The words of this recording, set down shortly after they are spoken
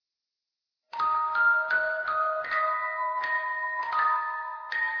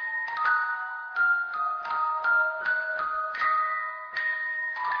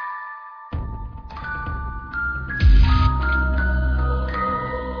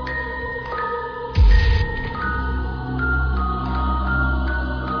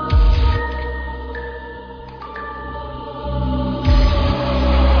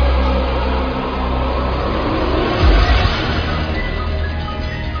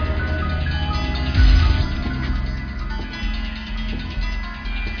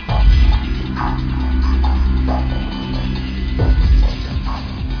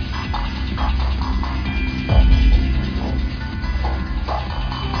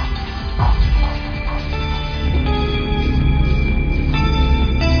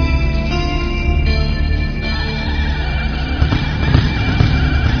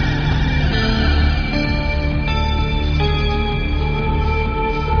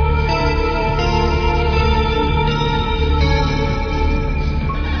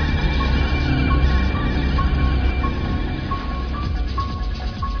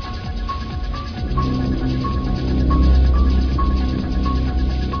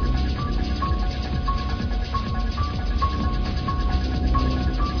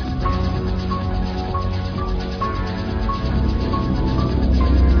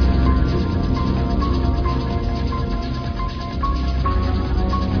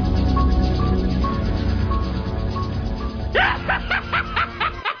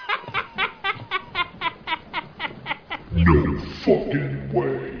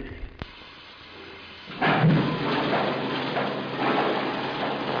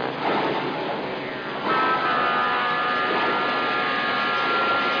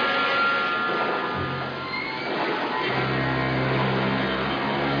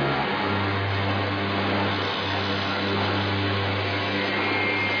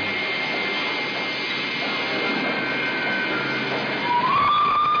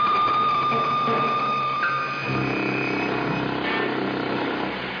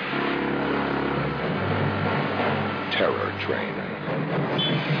train.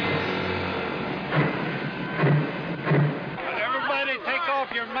 Everybody take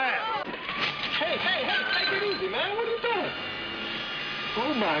off your mask. Hey, take it easy, man. What are you doing?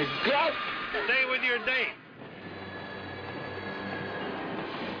 Oh, my God. Stay with your date.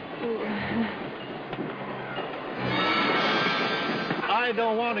 I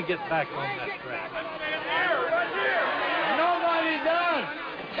don't want to get back on that track. Nobody does.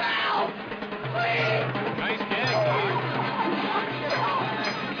 Help! Please! Nice gag.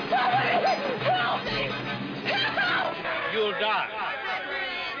 Help me! Help! You'll die.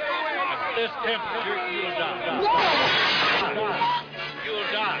 At this temperature, you'll die. Whoa! You'll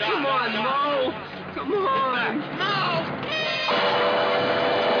die. Come on, Mo! Come on! Mo!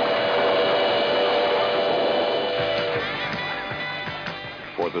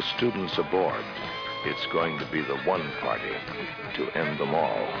 For the students aboard, it's going to be the one party to end them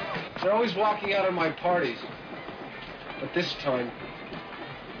all. They're always walking out of my parties. But this time,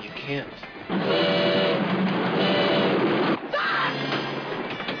 you can't.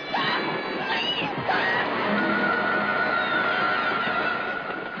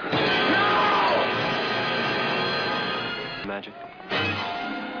 Magic.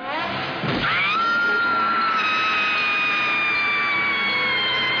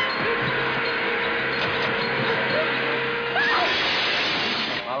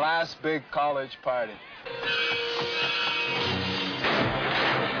 My last big college party.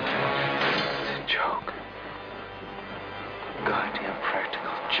 Joke. Goddamn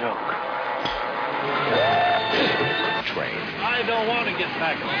practical joke. Train. I don't want to get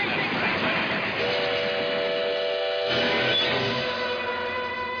back on that track.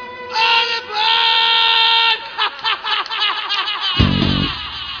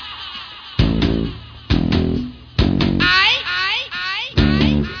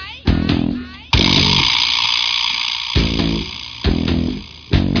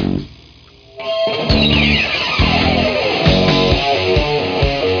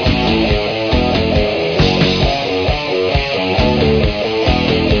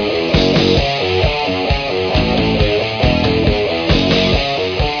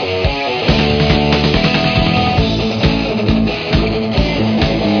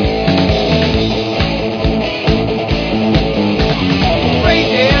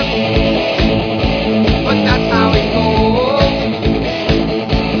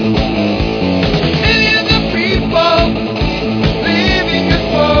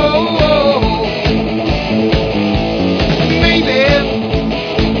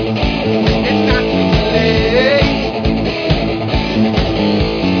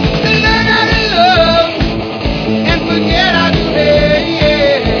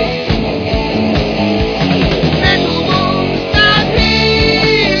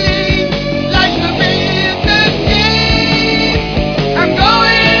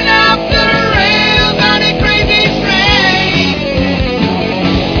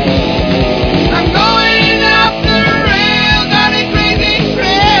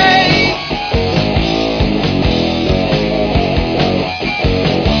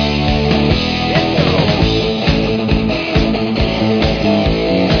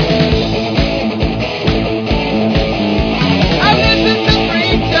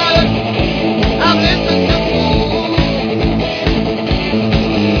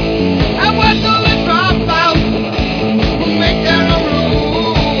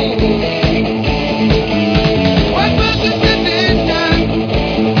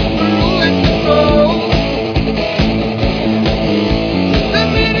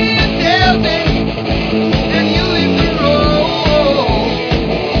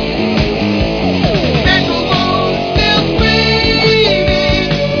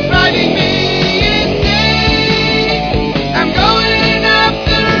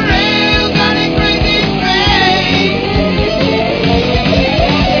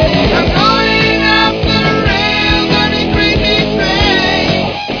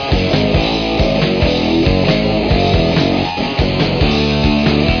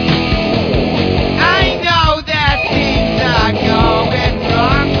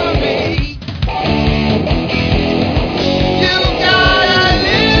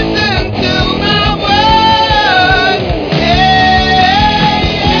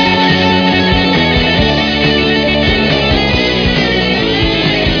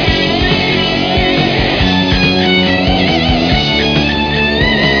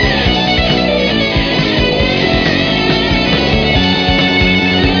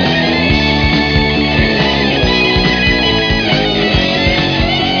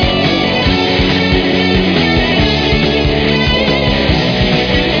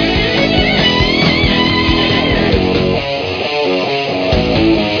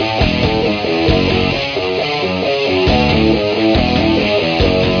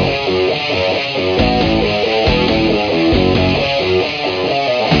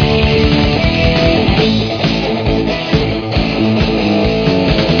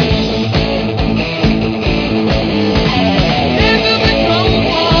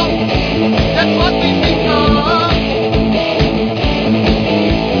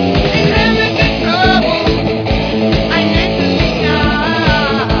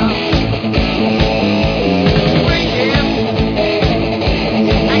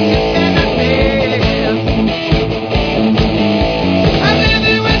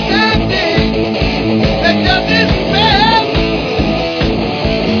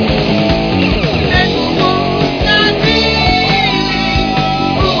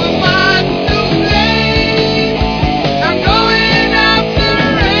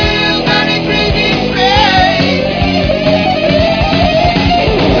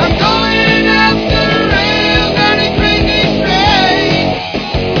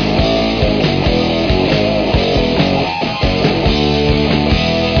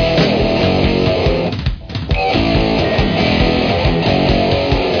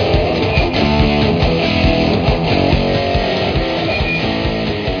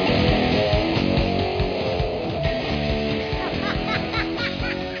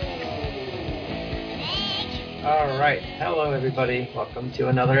 everybody. Welcome to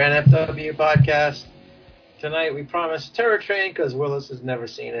another NFW podcast. Tonight we promised Terror Train because Willis has never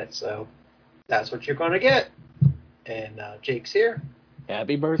seen it, so that's what you're going to get. And Jake's here.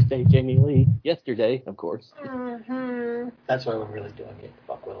 Happy birthday, Jamie Lee. Yesterday, of course. Mm-hmm. That's why we're really doing it.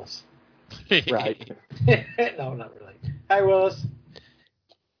 Fuck Willis. Right. No, not really. Hi, Willis.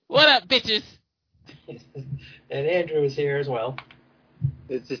 What up, bitches? And Andrew is here as well.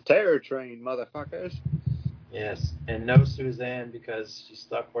 This is Terror Train, motherfuckers. Yes, and no Suzanne because she's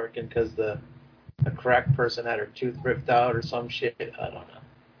stuck working because the correct person had her tooth ripped out or some shit. I don't know.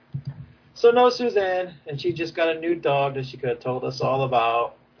 So no Suzanne, and she just got a new dog that she could have told us all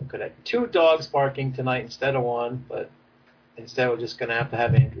about. We could have 2 dogs barking tonight instead of 1, but instead we're just going to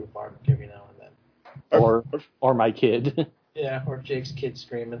have Andrew bark every now and then. Or my kid. Yeah, or Jake's kid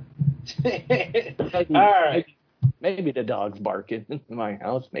screaming. Maybe, all right. Maybe the dog's barking in my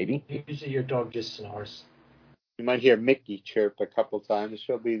house, maybe. Usually your dog just snores. You might hear Mickey chirp a couple times.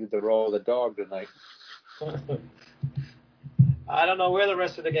 She'll be the role of the dog tonight. I don't know where the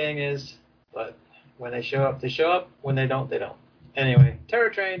rest of the gang is, but when they show up, they show up. When they don't, they don't. Anyway, Terror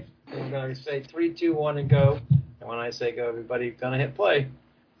Train. We're going to say 3, 2, 1, and go. And when I say go, everybody's going to hit play.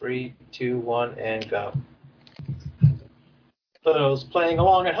 3, 2, 1, and go. For those playing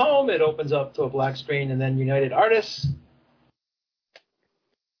along at home, it opens up to a black screen and then United Artists.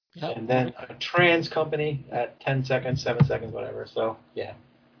 Yep. And then a trans company at 10 seconds, 7 seconds, whatever. So, yeah.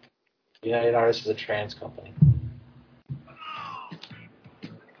 United Artists is a trans company.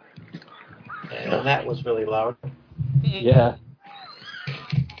 And that was really loud. Yeah.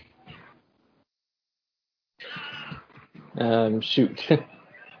 Shoot.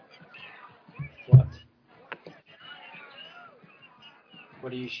 What?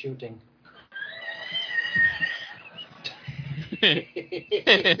 What are you shooting?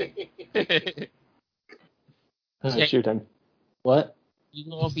 Shooting. What?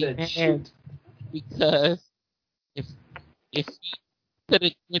 You gonna be mad shoot. because if you could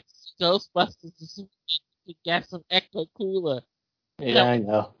have went to Ghostbusters to get some Echo Cooler. Yeah, I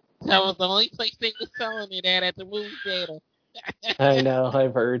know. That was the only place they were selling it at the movie theater. I know,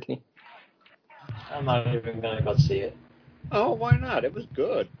 I've heard. I'm not even going to go see it. Oh, why not? It was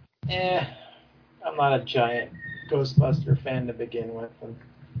good. I'm not a giant Ghostbuster fan to begin with, and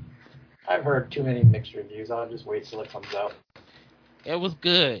I've heard too many mixed reviews. I'll just wait till it comes out. It was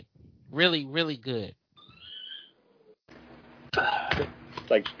good. Really, really good. It's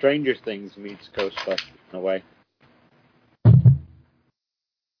like Stranger Things meets Ghostbusters in a way.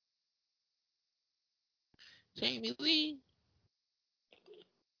 Jamie Lee.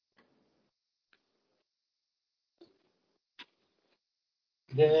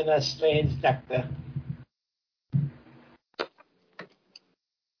 Then a strange doctor.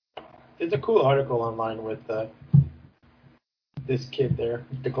 There's a cool article online with this kid there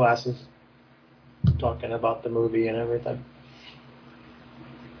with the glasses talking about the movie and everything.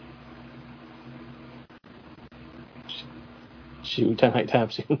 Shoot, I might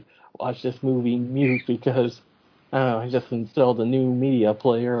have to watch this movie mute because I just installed a new media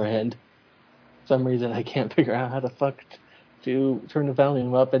player and for some reason I can't figure out how the fuck to turn the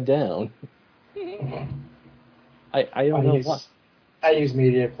volume up and down. I don't know what. I use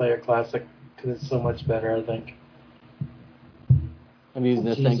Media Player Classic because it's so much better, I think. I'm using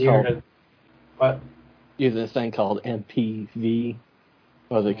this thing called MPV.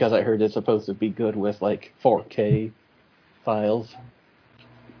 Well, because I heard it's supposed to be good with like 4K files.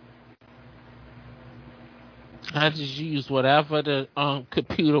 I just use whatever the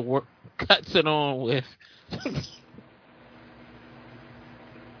computer cuts it on with.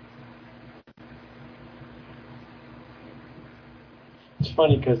 It's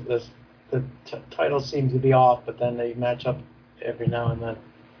funny because the title seems to be off, but then they match up every now and then.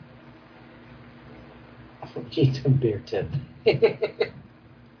 Keith and Beer Tip.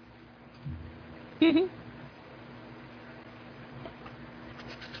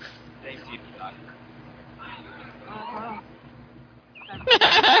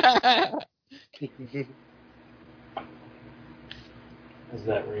 Is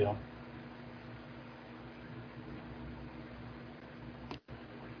that real?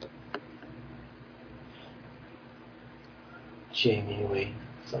 Jamie Lee,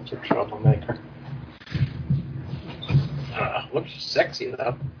 such a troublemaker. Looks sexy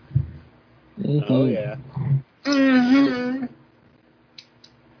though. Mm-hmm. Oh yeah. Mm-hmm.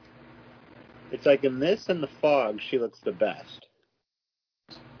 It's like in this and The Fog, she looks the best.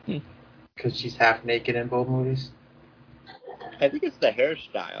 Because she's half naked in both movies? I think it's the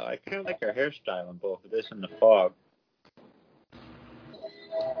hairstyle. I kind of like her hairstyle in both of this and The Fog.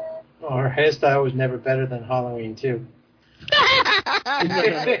 Oh, her hairstyle was never better than Halloween 2.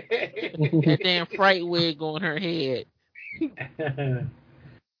 That damn fright wig on her head.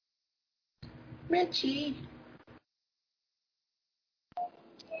 Richie.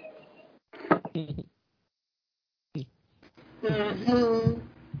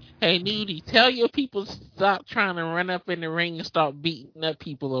 Hey, Nudie, tell your people to stop trying to run up in the ring and start beating up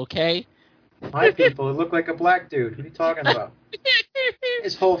people, okay? My people, it looked like a black dude. What are you talking about?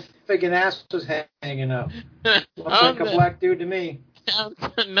 His whole friggin' ass was hanging out. Looked like a black dude to me.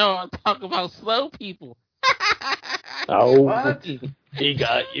 No, I'm talking about slow people. Oh, What? he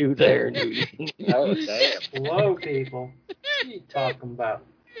got you there, Nudie. Oh, damn. Slow people. What are you talking about?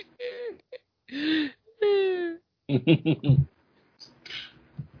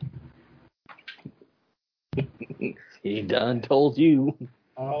 He done told you.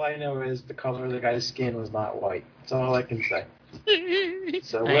 All I know is the color of the guy's skin was not white. That's all I can say.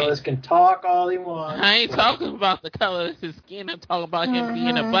 So Willis can talk all he wants. I ain't talking about the color of his skin. I'm talking about him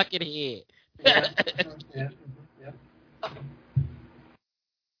being a buckethead. Yeah.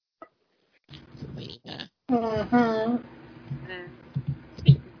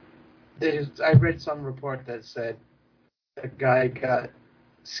 I read some report that said a guy got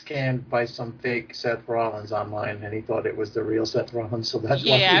scammed by some fake Seth Rollins online, and he thought it was the real Seth Rollins, so that's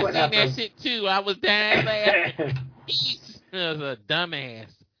why he Yeah, I went seen after that him. shit too. I was down there. He was a dumbass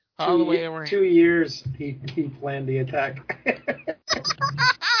all the way around. 2 years he planned the attack.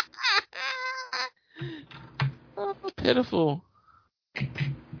 Oh, pitiful.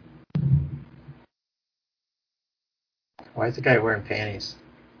 Why is the guy wearing panties?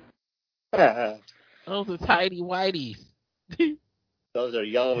 Those are tidy whities. Those are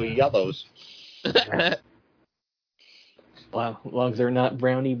yellows. Well, as long as they're not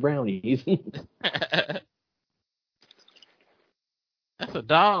brownies. That's a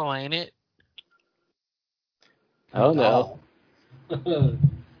doll, ain't it? Oh, no.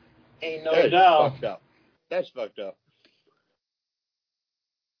 Ain't no That's doubt. fucked up. That's fucked up.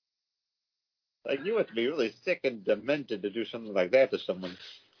 Like, you have to be really sick and demented to do something like that to someone.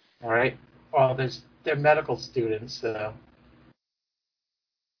 All right. Well, they're medical students, so.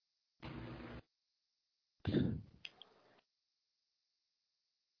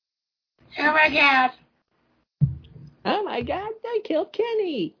 Oh my God! Oh, my God, they killed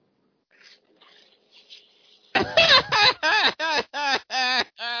Kenny.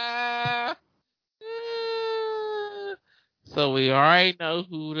 So we already know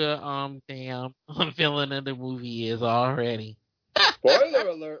who the damn villain of the movie is already. Spoiler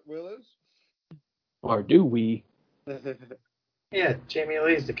alert, Willis. Or do we? Yeah, Jamie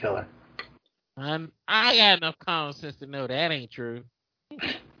Lee's the killer. I got enough common sense to know that ain't true.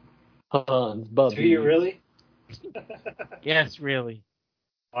 Hans, Bubby. Do you really? Yes, really.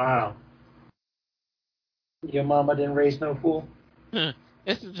 Wow. Your mama didn't raise no fool?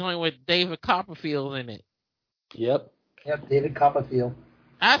 It's a joint with David Copperfield in it. Yep. Yep, David Copperfield.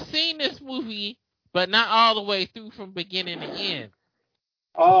 I've seen this movie, but not all the way through from beginning to end.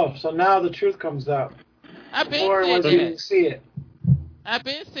 Oh, so now the truth comes out. I've been Before said was you that. didn't see it. I've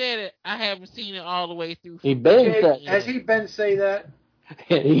been said it. I haven't seen it all the way through. He been Okay, say has he been say that?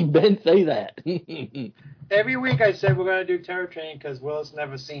 he been say that. Every week I said we're going to do Terror Train because Willis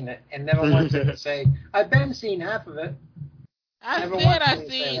never seen it, and never once did he say, I've been seen half of it. I Never said once I did he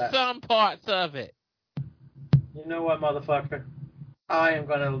say seen that. some parts of it. You know what, motherfucker? I am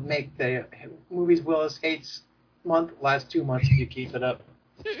going to make the movies Willis hates last 2 months if you keep it up.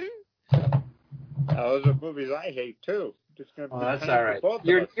 Those are movies I hate, too. Just gonna Well, be that's time all for right. both of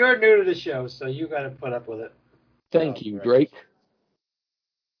You're us. new to the show, so you got to put up with it. Thank you, Drake.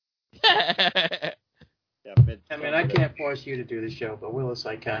 Yeah, I mean, I can't force you to do the show, but Willis,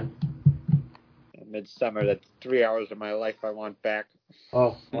 I can. Midsummer, that's 3 hours of my life I want back.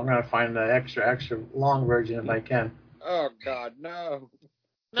 Oh, I'm going to find the extra long version if I can. Oh, God, no.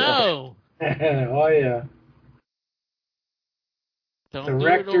 No. Oh, yeah. Don't do it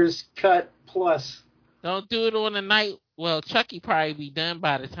Director's Cut Plus. Don't do it on the night. Well, Chucky probably be done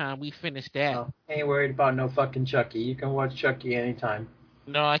by the time we finish that. Oh, ain't worried about no fucking Chucky. You can watch Chucky anytime.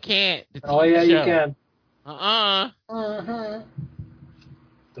 No, I can't. The Oh, TV yeah, you show. can. Uh-uh.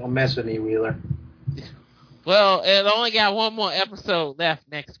 Don't mess with me, Wheeler. Well, it only got one more episode left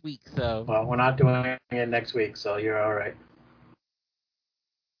next week, so. Well, we're not doing it next week, so you're all right.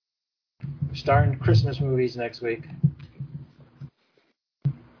 We're starting Christmas movies next week.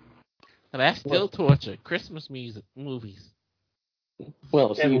 That's still torture. Christmas movies.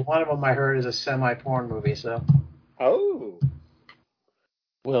 Well, Yeah, see, but one of them I heard is a semi-porn movie, so. Oh.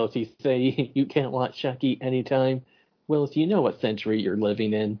 well, if you say you can't watch Chucky anytime, well, if you know what century you're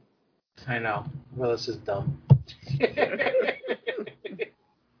living in. I know. Willis is dumb.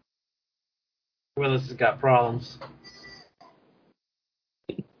 Willis has got problems.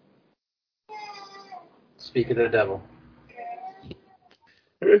 Speak of the devil.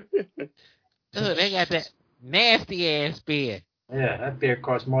 Oh, they got that nasty ass beer. Yeah, that beer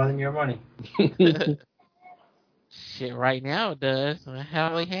costs more than your money. Shit, right now it does. I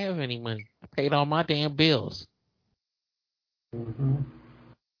hardly have any money. I paid all my damn bills. Mm-hmm.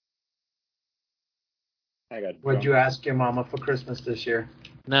 I got What'd drunk. you ask your mama for Christmas this year?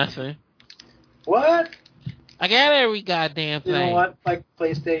 Nothing. What? I got every goddamn You thing. know what? Like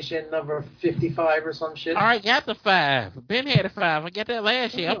PlayStation number 55 or some shit? All right, got the 5. Ben had a 5. I got that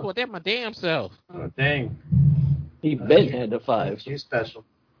last year. I bought that my damn self. Oh, dang. He Ben had a 5. That's you special.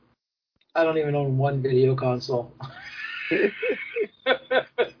 I don't even own one video console.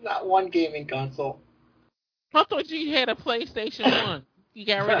 Not one gaming console. I thought you had a PlayStation 1. You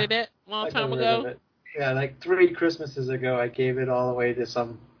got rid of that a long I time got rid of ago? it. Yeah, like 3 Christmases ago, I gave it all away to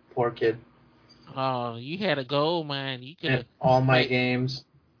some poor kid. Oh, you had a gold mine. You could have All my games.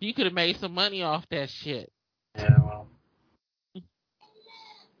 You could have made some money off that shit. Yeah, well.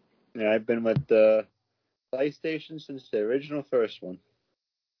 Yeah, I've been with the PlayStation since the original first one.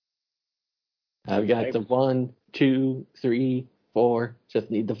 I've got the 1, 2, 3, 4.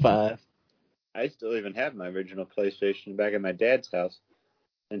 Just need the 5. I still even have my original PlayStation back at my dad's house,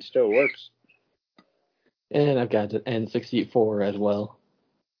 and still works. And I've got the N64 as well.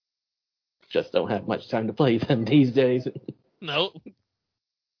 Just don't have much time to play them these days. Nope.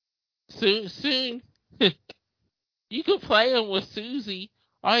 Soon. You can play them with Susie.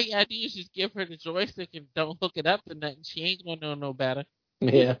 All you gotta do is just give her the joystick and don't hook it up to nothing. She ain't gonna know no better.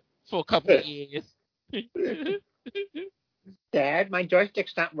 Yeah. For a couple of years. Dad, my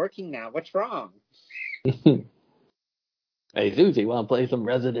joystick's not working now. What's wrong? Hey, Susie, want to play some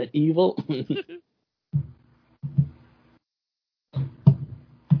Resident Evil?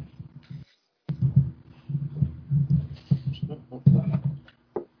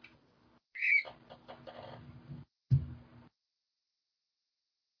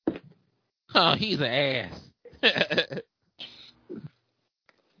 Oh, he's an ass.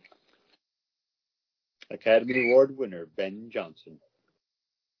 Academy Award winner Ben Johnson.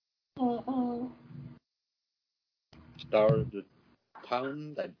 Star of the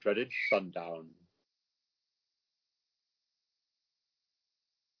town that dreaded sundown.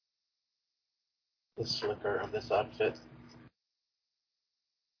 The slicker of this outfit.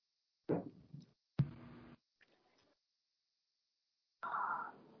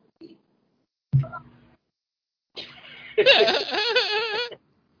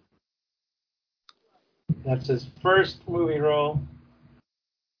 That's his first movie role.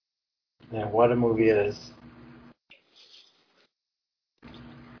 And what a movie it is.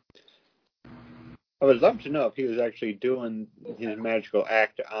 I would love to know if he was actually doing his magical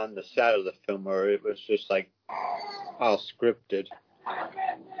act on the set of the film, or it was just like all scripted.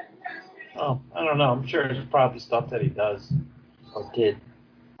 Oh, I don't know. I'm sure it's probably stuff that he does or did.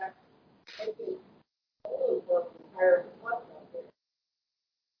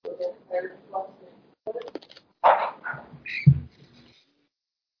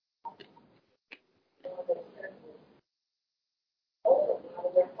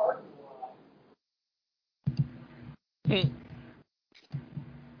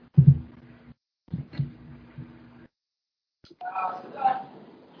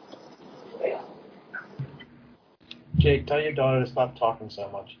 Jake, tell your daughter to stop talking so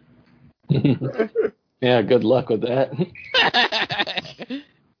much. Yeah, good luck with that.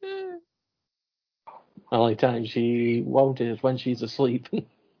 Only time she won't is when she's asleep.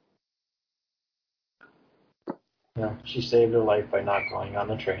 Yeah, she saved her life by not going on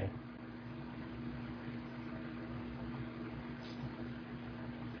the train.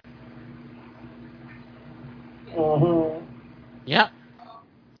 Mm-hmm. Yep.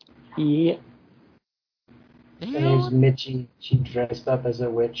 Yeah. Her name's Mitchie. She dressed up as a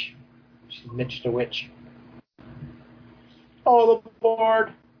witch. She Mitch the witch. All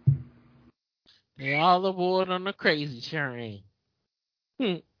aboard. They all aboard on the crazy train.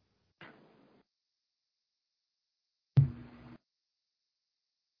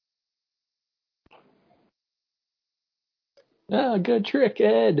 Ah, good trick,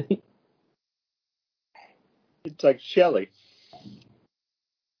 Ed. It's like Shelley.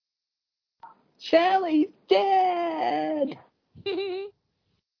 Shelly's dead. It's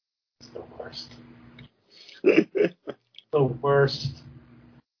the worst. The worst.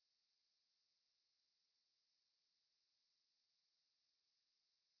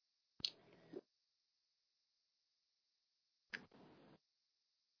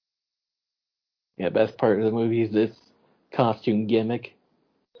 Yeah, best part of the movie is this costume gimmick.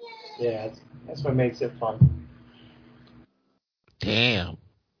 Yeah, that's what makes it fun. Damn.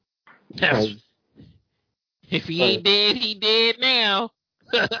 If he ain't dead, he dead now.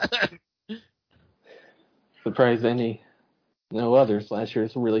 Surprised no other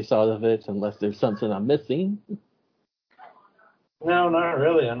slashers really thought of it, unless there's something I'm missing. No, not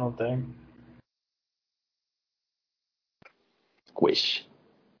really, I don't think. Squish.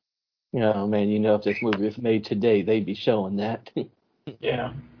 Oh man, if this movie was made today, they'd be showing that.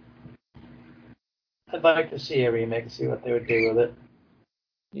 Yeah. I'd like to see a remake and see what they would do with it.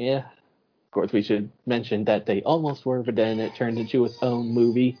 Yeah. Of course, we should mention that they almost were, but then it turned into its own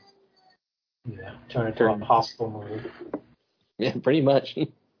movie. Yeah, turn it into a hospital movie. Yeah, pretty much.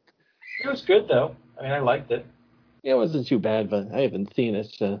 It was good, though. I mean, I liked it. Yeah, it wasn't too bad, but I haven't seen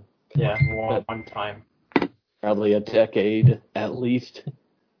it. Yeah, one time. Probably a decade, at least.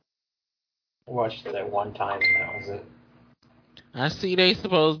 I watched it that one time, and that was it. I see they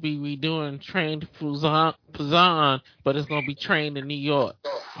supposed to be redoing Train to Busan, but it's going to be Train to New York.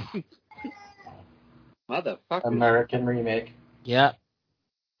 Motherfucker. American remake. Yep.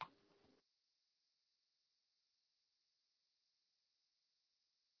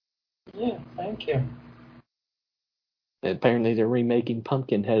 Yeah, thank you. Apparently they're remaking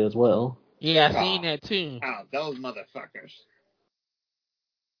Pumpkinhead as well. Yeah, I seen that too. Oh, those motherfuckers.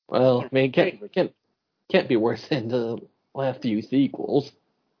 Well, I mean, can't be worse than the last few sequels.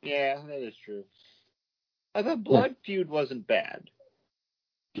 Yeah, that is true. I thought Blood Feud wasn't bad.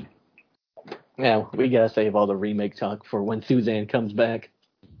 Yeah, we gotta save all the remake talk for when Suzanne comes back.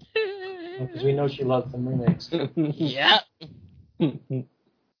 Because we know she loves them remakes. Yep.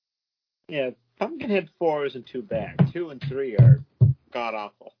 Yeah, Pumpkinhead 4 isn't too bad. 2 and 3 are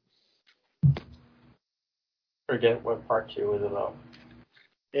god-awful. Forget what part 2 is about.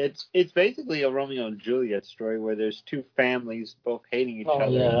 It's basically a Romeo and Juliet story where there's two families both hating each other.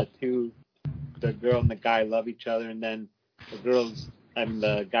 Yeah. The girl and the guy love each other, and then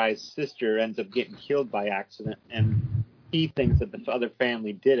the guy's sister ends up getting killed by accident, and he thinks that the other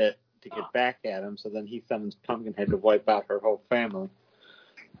family did it to get back at him, so then he summons Pumpkinhead to wipe out her whole family.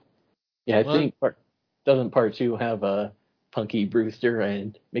 Yeah, I think doesn't part 2 have Punky Brewster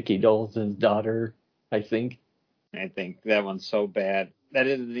and Mickey Dolenz' daughter, I think. I think that one's so bad. That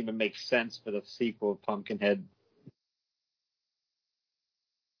doesn't even make sense for the sequel of Pumpkinhead.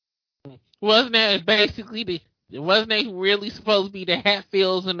 Wasn't that basically wasn't they really supposed to be the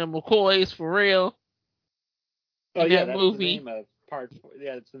Hatfields and the McCoys for real? Oh yeah, that that's movie? the name of part 4.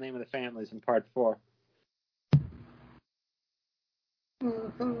 Yeah, it's the name of the families in part 4.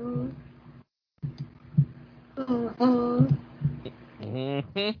 Mm-hmm.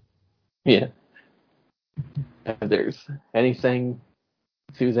 Yeah. If there's anything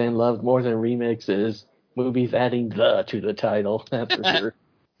Suzanne loved more than remixes, movies adding "the" to the title, that's for sure.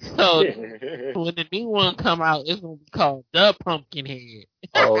 So when the new one come out, it's gonna be called The Pumpkinhead.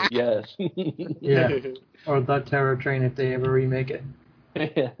 Oh yes. Yeah. Or The Terror Train if they ever remake it.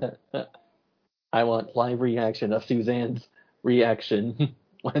 I want live reaction of Suzanne's reaction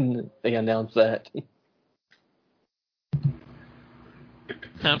when they announce that.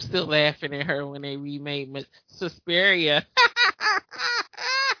 I'm still laughing at her when they remade Suspiria.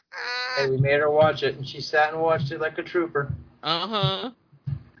 Hey, we made her watch it, and she sat and watched it like a trooper. Uh-huh.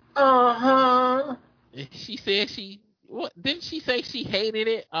 Uh-huh. She said didn't she say she hated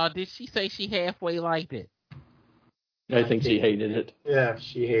it, or did she say she halfway liked it? I think she hated it. Yeah,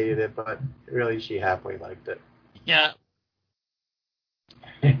 she hated it, but really she halfway liked it. Yeah.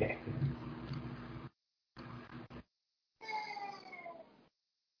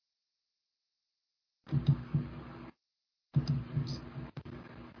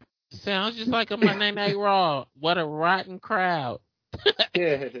 Sounds just like a Monday Night Raw. What a rotten crowd.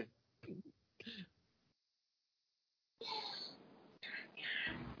 Wish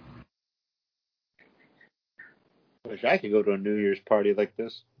I could go to a New Year's party like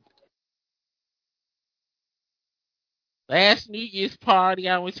this. Last New Year's party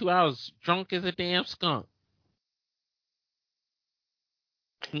I went to, I was drunk as a damn skunk.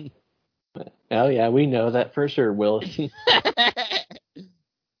 Oh yeah, we know that for sure, Willie.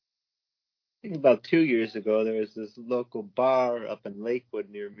 I think about 2 years ago, there was this local bar up in Lakewood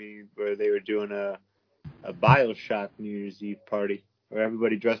near me where they were doing a BioShock New Year's Eve party where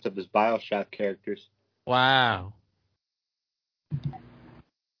everybody dressed up as BioShock characters. Wow.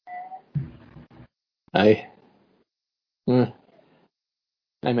 I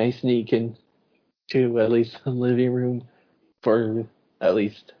may sneak in to at least the living room for at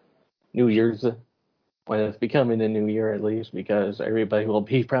least New Year's, when it's becoming a new year at least, because everybody will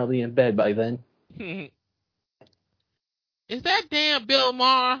be probably in bed by then. Is that damn Bill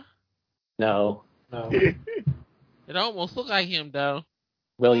Maher? No, No. It almost looked like him, though.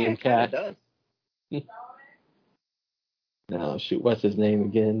 William It Cat. does. No, shoot, what's his name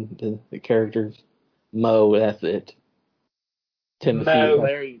again? The character's Mo, that's it. Timothy. Mo.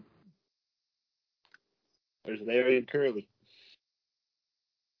 Larry. There's Larry and Curly.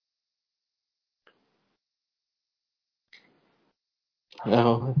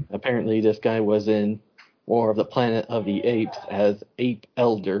 No, apparently this guy was in War of the Planet of the Apes as Ape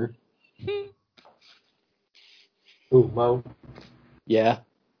Elder. Ooh, Mo. Yeah.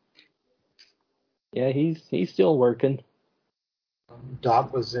 Yeah, he's still working.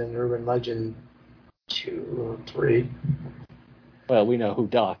 Doc was in Urban Legend 2 or 3. Well, we know who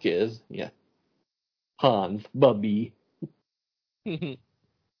Doc is. Yeah. Hans, Bubby. Thanks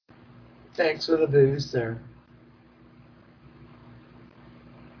for the booze, sir.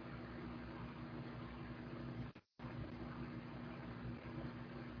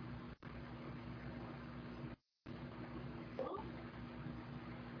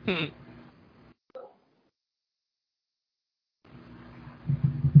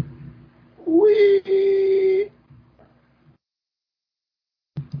 Whee!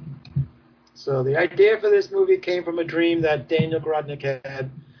 So the idea for this movie came from a dream that Daniel Grodnick had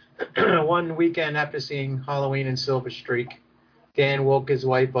one weekend after seeing Halloween in Silver Streak. Dan woke his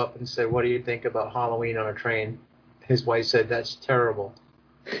wife up and said, "What do you think about Halloween on a train?" His wife said, "That's terrible."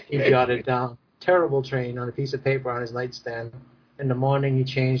 He jotted down "Terrible Train" on a piece of paper on his nightstand. In the morning, he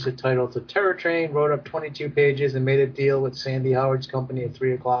changed the title to Terror Train, wrote up 22 pages, and made a deal with Sandy Howard's company at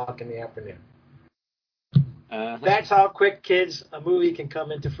 3 o'clock in the afternoon. That's how quick, kids, a movie can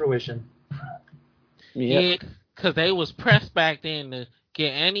come into fruition. Yeah, because they was pressed back then to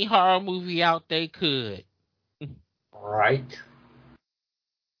get any horror movie out they could. Right.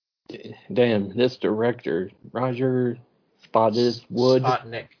 Damn, this director, Roger Spottiswoode.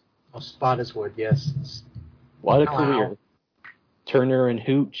 Spotnik. Oh, Spottiswoode, yes. What a career. Turner and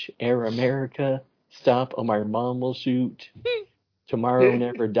Hooch, Air America, Stop or My Mom Will Shoot, Tomorrow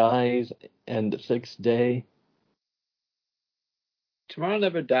Never Dies, and The Sixth Day. Tomorrow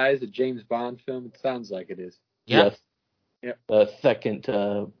Never Dies, a James Bond film. It sounds like it is. Yep. Yes. Yep. The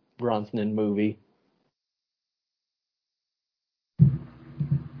second Brosnan movie.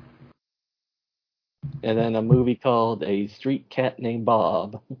 And then a movie called A Street Cat Named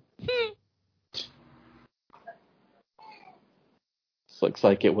Bob. Looks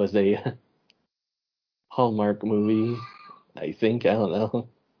like it was a Hallmark movie, I think. I don't know.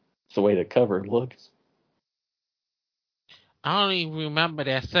 It's the way the cover looks. I don't even remember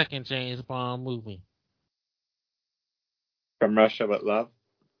that second James Bond movie. From Russia with Love?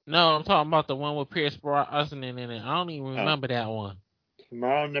 No, I'm talking about the one with Pierce Brosnan in it. I don't even remember that one.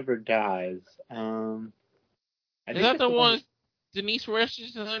 Tomorrow Never Dies. Is that the one Denise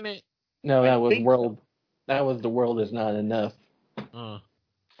Richards in it? No, that was World. So. That was The World Is Not Enough. Oh,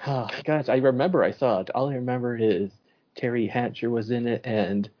 gosh, I remember I saw it. All I remember is Terry Hatcher was in it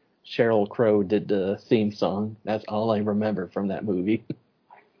and Sheryl Crow did the theme song. That's all I remember from that movie.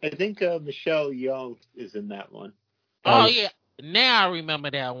 I think Michelle Yeoh is in that one. Oh, yeah. Now I remember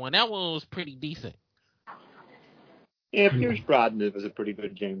that one. That one was pretty decent. Yeah, Pierce Brosnan was a pretty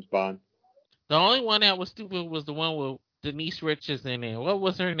good James Bond. The only one that was stupid was the one with Denise Richards in it. What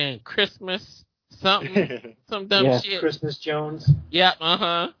was her name? Christmas something? Some dumb shit. Christmas Jones. Yep,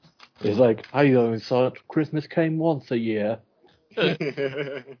 uh-huh. It's like, I always thought Christmas came once a year.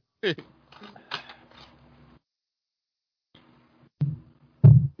 You'd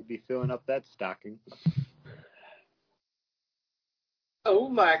be filling up that stocking. Oh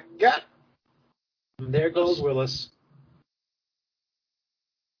my God. There goes Willis.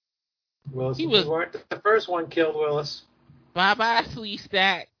 Willis, he weren't the first one killed Willis. Bye-bye,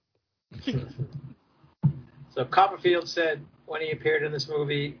 Sleestack. So Copperfield said when he appeared in this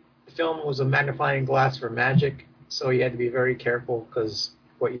movie, the film was a magnifying glass for magic, so he had to be very careful because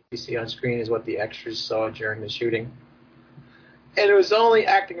what you see on screen is what the extras saw during the shooting. And it was the only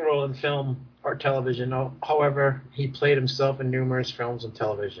acting role in film or television. However, he played himself in numerous films and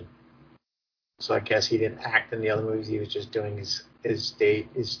television. So I guess he didn't act in the other movies. He was just doing his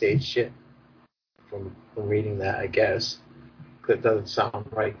stage shit. From reading that, I guess. That doesn't sound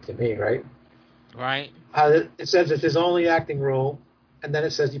right to me, right? Right. It says it's his only acting role, and then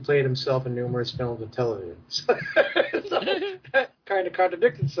it says he played himself in numerous films and television. So that kind of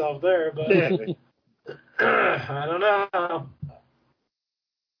contradicts itself there, but I don't know.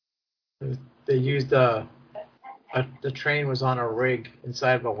 They used the train was on a rig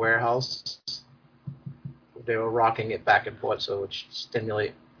inside of a warehouse. They were rocking it back and forth so it would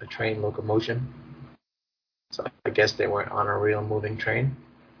stimulate a train locomotion. So I guess they weren't on a real moving train.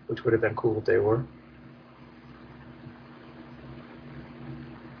 which would have been cool if they were.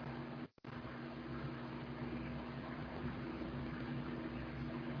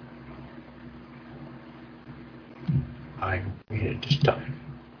 I made it this time.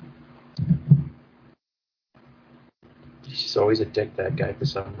 He's always a dick, that guy, for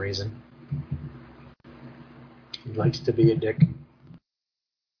some reason. He likes to be a dick.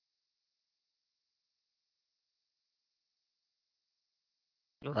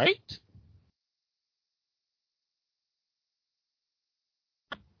 Right?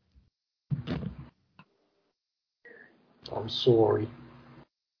 I'm sorry.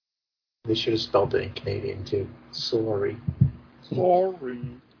 They should have spelled it in Canadian, too. Sorry. Sorry.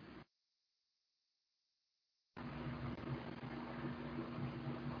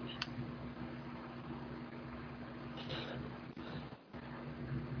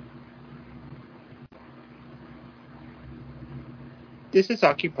 This is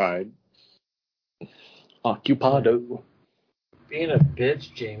occupied. Occupado. Being a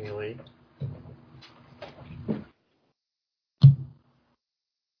bitch, Jamie Lee.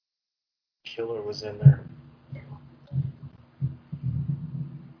 Killer was in there.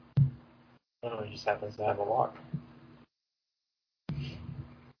 Oh, he just happens to have a lock.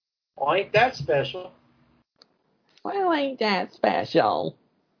 Well, ain't that special? Well, ain't that special?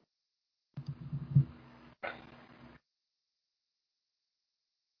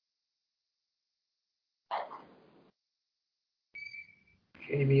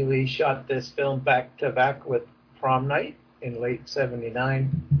 Jamie Lee shot this film back to back with Prom Night in late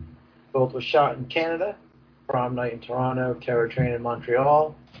 '79. Both were shot in Canada. Prom Night in Toronto, Terror Train in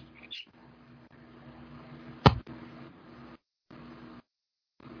Montreal.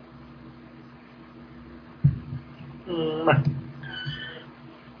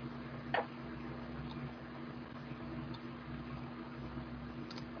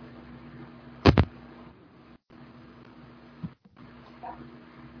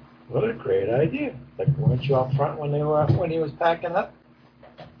 What a great idea! Like, weren't you up front when he was packing up?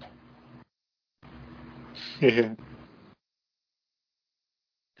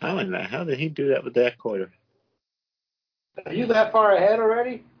 How did he do that with that quarter? Are you that far ahead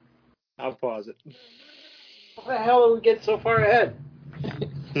already? I'll pause it. How the hell did we get so far ahead?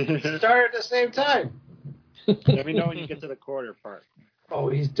 Start at the same time. Let me know when you get to the quarter part. Oh,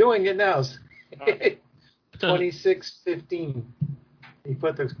 he's doing it now. 26:15. He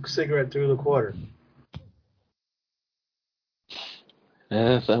put the cigarette through the quarter.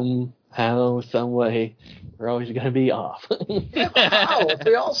 Somehow, some way, we're always going to be off. How? If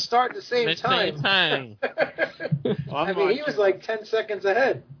we all start at the same time. I mean, he was like 10 seconds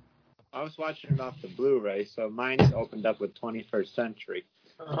ahead. I was watching it off the Blu-ray, so mine's opened up with 21st Century.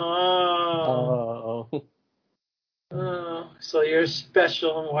 Oh. So you're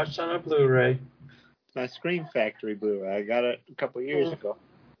special and watched on a Blu-ray. My Scream Factory Blu-ray. I got it a couple years ago.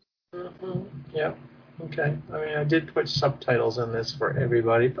 Mm-hmm. Yeah. Okay. I mean, I did put subtitles in this for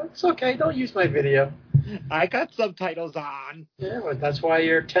everybody, but it's okay. Don't use my video. I got subtitles on. Yeah, but that's why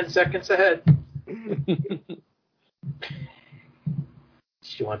you're 10 seconds ahead.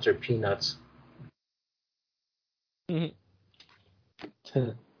 She wants her peanuts. I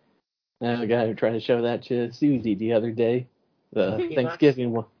got to try to show that to Susie the other day. The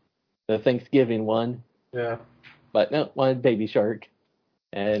Thanksgiving one. Yeah. But no, one Baby Shark.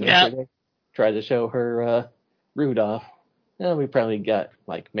 And yesterday, tried to show her Rudolph. We probably got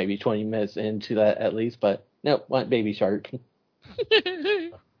like maybe 20 minutes into that at least, but nope, want Baby Shark.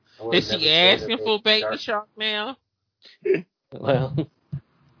 Is she asking for Baby Shark now? Well,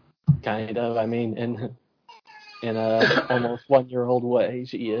 kind of. I mean, in a almost 1-year-old way,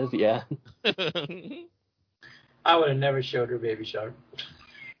 she is. Yeah. I would have never showed her Baby Shark.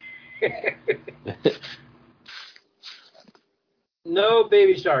 No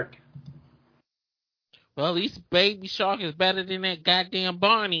Baby Shark. Well, at least Baby Shark is better than that goddamn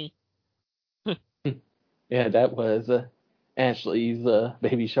Barney. Yeah, that was Ashley's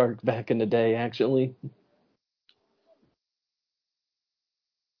Baby Shark back in the day, actually.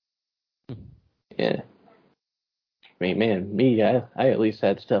 Yeah. I mean, man, I at least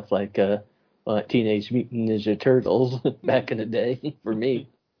had stuff like Teenage Mutant Ninja Turtles back in the day for me.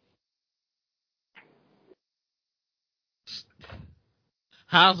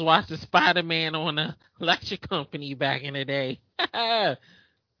 I was watching Spider-Man on a lecture company back in the day. The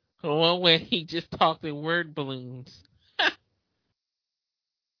one where he just talked in word balloons.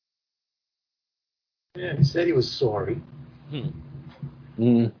 Yeah, he said he was sorry.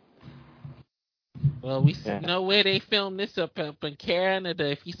 Well, we know where they filmed this up in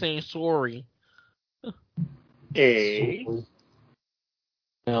Canada if he's saying sorry. Hey.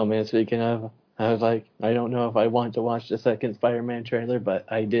 Oh man, speaking of, I was like, I don't know if I want to watch the second Spider-Man trailer, but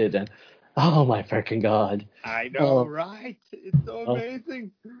I did, and oh my freaking god! I know, Oh, right? It's so oh,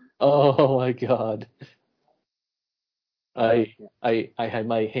 amazing. oh my god! Uh, I had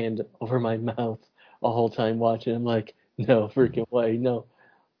my hand over my mouth the whole time watching. I'm like, no freaking way, no!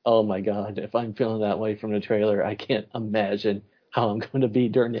 Oh my god! If I'm feeling that way from the trailer, I can't imagine how I'm going to be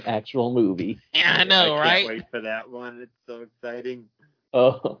during the actual movie. Yeah, I I know, can't right? wait for that one. It's so exciting.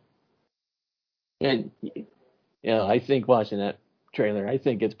 Oh, and I think watching that trailer, I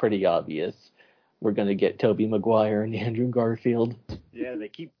think it's pretty obvious we're gonna get Tobey Maguire and Andrew Garfield. Yeah, they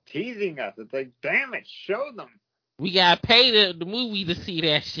keep teasing us. It's like, damn it, show them. We gotta pay the movie to see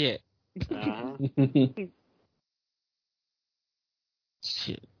that shit. Uh-huh.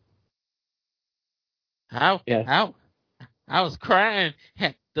 Shit. How Yeah. how I was crying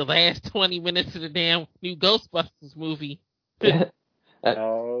at the last 20 minutes of the damn new Ghostbusters movie.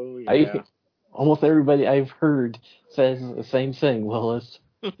 Oh, yeah. I almost everybody I've heard says the same thing, Willis.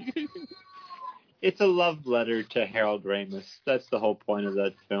 It's a love letter to Harold Ramis. That's the whole point of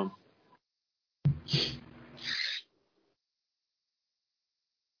that film.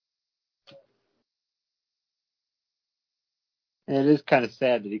 And it is kind of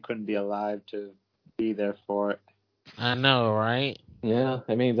sad that he couldn't be alive to be there for it. I know, right? Yeah,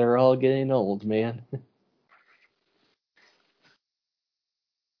 I mean they're all getting old, man.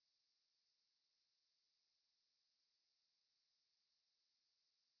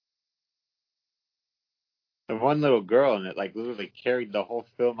 The one little girl in it, like, literally carried the whole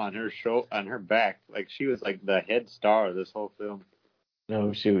film on her back. Like, she was like the head star of this whole film.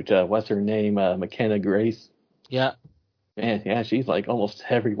 No shoot, what's her name? McKenna Grace. Yeah. Man, yeah, she's like almost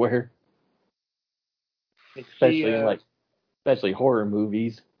everywhere, She, especially horror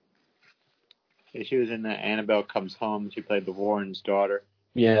movies. she was in the Annabelle Comes Home. She played the Warren's daughter.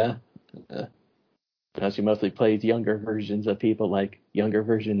 Yeah. Now she mostly plays younger versions of people, like younger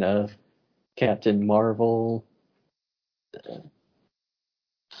version of Captain Marvel.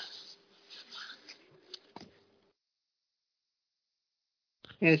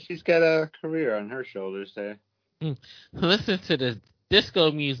 Yeah, she's got a career on her shoulders there. Listen to the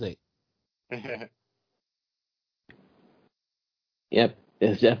disco music. Yep,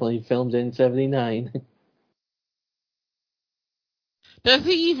 it's definitely filmed in '79. Does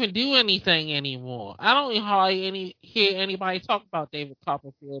he even do anything anymore? I don't hardly hear anybody talk about David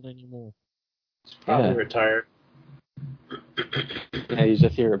Copperfield anymore. Probably Yeah. retired. Yeah, you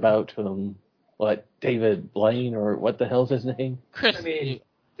just hear about David Blaine, or what the hell's his name? Chris, I mean,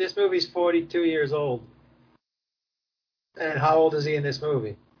 this movie's 42 years old. And how old is he in this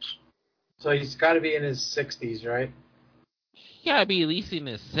movie? So he's got to be in his 60s, right? he gotta be at least in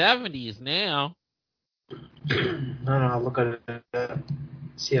his 70s now. No, look at it.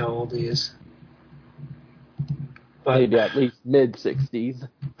 See how old he is. But Maybe at least mid-60s.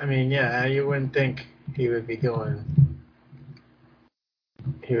 I mean, yeah, you wouldn't think he would be doing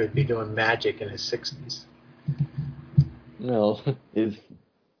magic in his 60s. No, is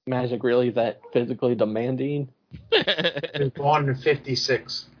magic really that physically demanding? He was born in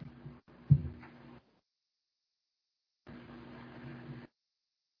 56.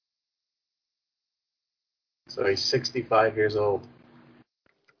 So he's 65 years old.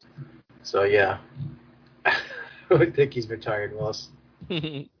 So yeah, I would think he's retired, Willis.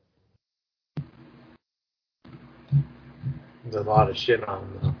 There's a lot of shit on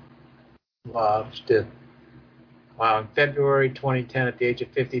him, though. A lot of shit. Wow, in February 2010, at the age of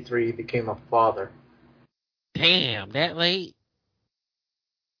 53, he became a father. Damn, that late?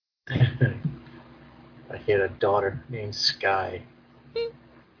 I had a daughter named Sky, a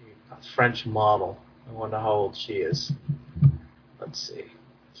French model. I wonder how old she is. Let's see.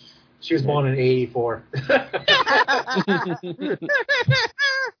 She was born in 84.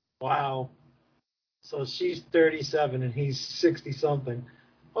 Wow. So she's 37 and he's 60 something.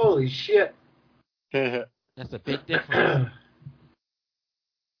 Holy shit. That's a big difference.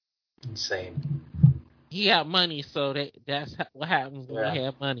 Insane. He got money, so that's what happens when you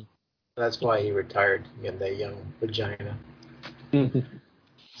have money. That's why he retired. He had that young vagina.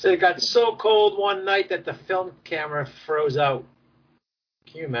 So it got so cold one night that the film camera froze out.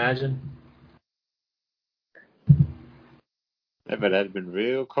 Can you imagine? I bet it had been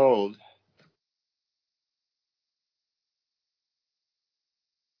real cold.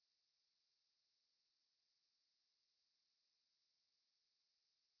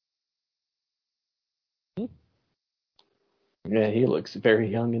 Yeah, he looks very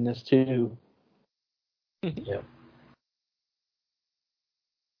young in this too. Yep.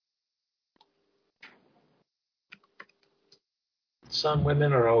 Some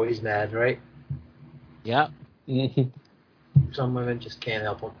women are always mad, right? Yep. Some women just can't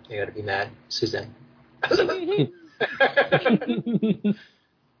help them. They gotta be mad. Suzanne. I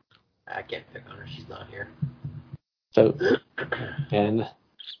can't pick on her. She's not here. So, and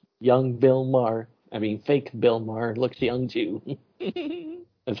young Bill Maher, fake Bill Maher, looks young too.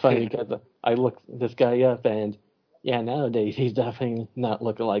 It's funny because I looked this guy up, and yeah, nowadays he's definitely not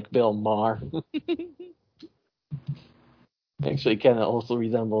looking like Bill Maher. Actually, kind of also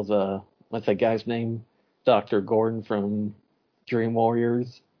resembles what's that guy's name? Dr. Gordon from Dream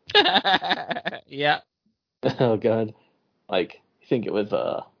Warriors. Yeah. Oh God, like I think it was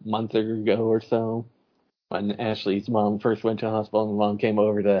a month ago or so when Ashley's mom first went to the hospital, and mom came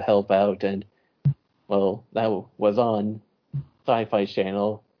over to help out, and well, that was on Sci-Fi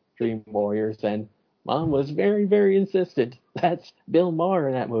Channel, Dream Warriors, and mom was very, very insistent. That's Bill Maher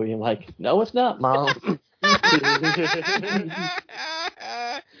in that movie. I'm like, no, it's not, Mom.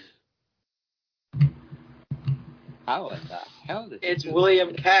 How in the hell did It's you do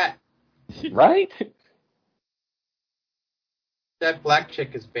William Catt. Right? That black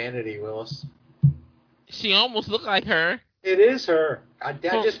chick is Vanity, Willis. She almost looked like her. It is her. I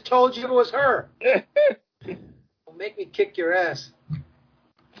just told you it was her. Don't make me kick your ass.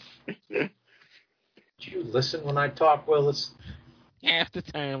 Did you listen when I talk, Willis? Half the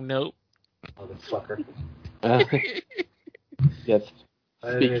time, nope. Motherfucker. Yes.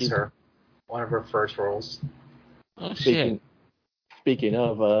 It is her. One of her first roles. Oh, shit. Speaking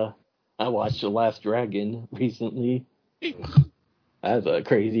of, I watched The Last Dragon recently. That's a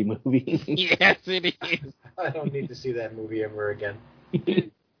crazy movie. Yes, it is. I don't need to see that movie ever again.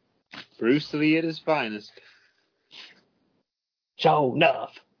 Bruce Lee at his finest. Show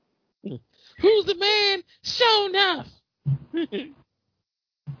enough. Who's the man? Show enough.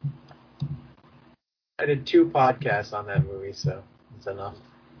 I did 2 podcasts on that movie, so it's enough.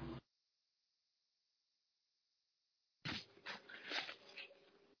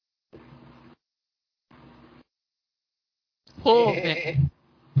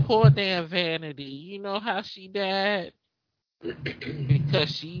 Poor damn Vanity. You know how she died? Because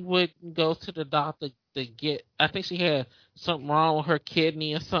she wouldn't go to the doctor to get... I think she had something wrong with her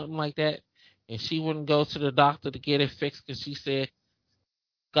kidney or something like that. And she wouldn't go to the doctor to get it fixed because she said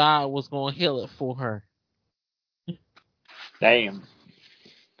God was going to heal it for her. Damn.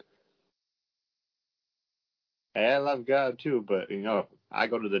 I love God too, but I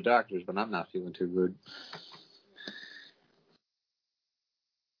go to the doctors when I'm not feeling too good.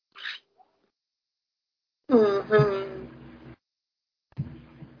 Mm-hmm.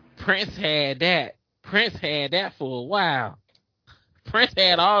 Prince had that. Prince had that for a while. Prince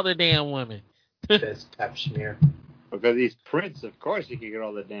had all the damn women. That's pap smear. Because he's Prince, of course he can get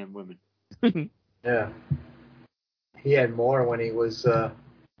all the damn women. Yeah. He had more when he was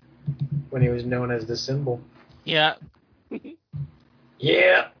known as the Symbol. Yeah.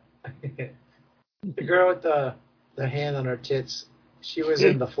 Yeah. The girl with the hand on her tits, she was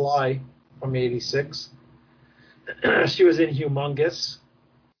in The Fly from '86. She was in Humongous.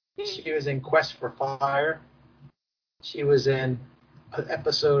 She was in Quest for Fire. She was in an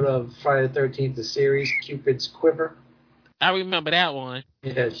episode of Friday the 13th, the series, Cupid's Quiver. I remember that one.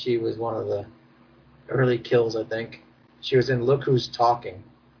 Yeah, she was one of the early kills, I think. She was in Look Who's Talking.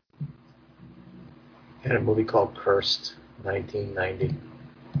 And a movie called Cursed, 1990.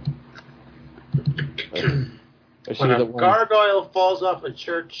 When a gargoyle falls off a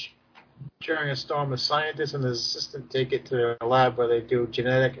church during a storm, a scientist and his assistant take it to a lab where they do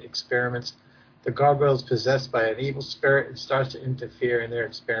genetic experiments. The gargoyle is possessed by an evil spirit and starts to interfere in their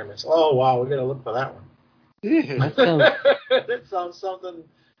experiments. Oh, wow, we're going to look for that one. That sounds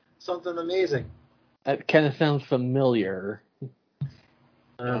something amazing. That kind of sounds familiar.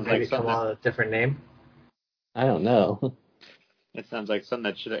 Maybe come on a different name. I don't know. It sounds like something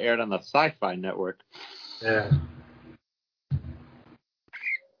that should have aired on the Sci-Fi Network. Yeah.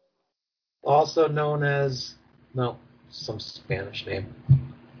 Also known as... No, some Spanish name.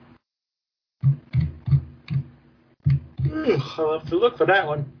 I'll have to look for that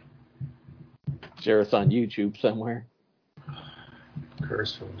one. Sure, it's on YouTube somewhere.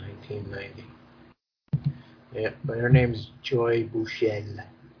 Curse from 1990. Yeah, but her name's Joy Bouchel.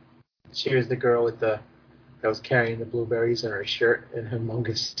 She was the girl with that was carrying the blueberries in her shirt, and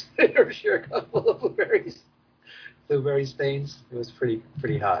Humongous. Her shirt got full of blueberry stains. It was pretty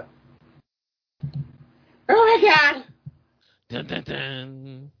hot. Oh my God! Dun, dun,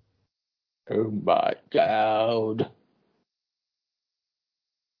 dun. Oh my God!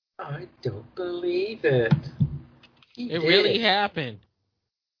 I don't believe it.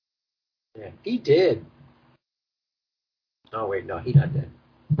 Oh, wait, no, he's not dead.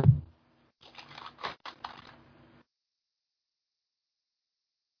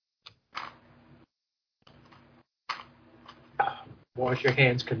 Wash your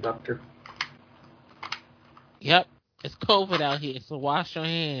hands, conductor. Yep. It's COVID out here, so wash your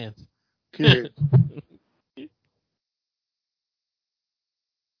hands.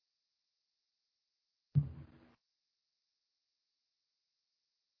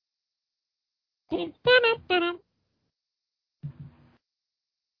 Ba-dum.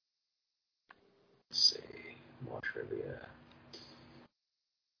 Let's see. More trivia.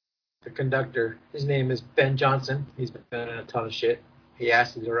 The conductor, his name is Ben Johnson. He's been in a ton of shit. He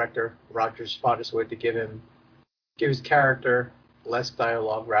asked the director, Roger Spottiswoode, to give his character less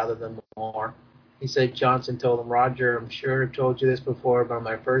dialogue rather than more. He said Johnson told him, Roger, I'm sure I've told you this before, but on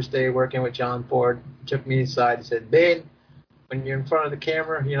my first day working with John Ford, he took me aside and said, Ben, when you're in front of the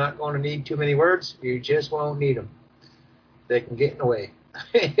camera, you're not going to need too many words. You just won't need them. They can get in the way.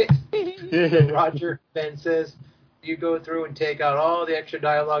 Roger, Ben says, you go through and take out all the extra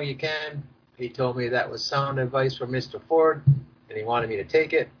dialogue you can. He told me that was sound advice from Mr. Ford, and he wanted me to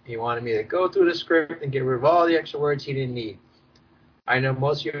take it. He wanted me to go through the script and get rid of all the extra words he didn't need. I know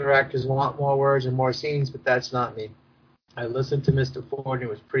most of your actors want more words and more scenes, but that's not me. I listened to Mr. Ford, and he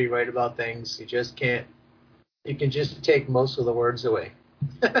was pretty right about things. You can just take most of the words away.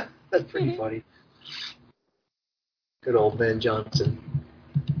 That's pretty funny. Good old Ben Johnson.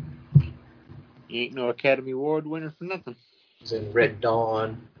 He ain't no Academy Award winner for nothing. He's in Red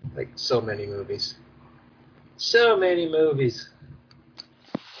Dawn, like so many movies. So many movies.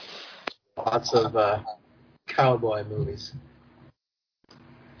 Lots of cowboy movies.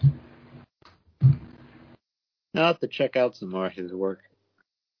 I'll have to check out some more of his work.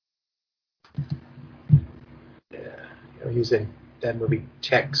 Yeah, he was in that movie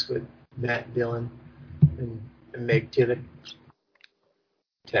Tex with Matt Dillon and Meg Tilly.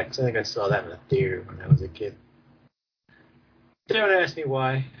 Tex, I think I saw that in the theater when I was a kid. Don't ask me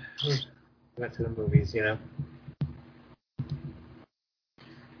why. Went to the movies, you know.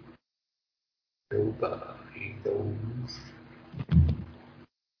 Nobody knows.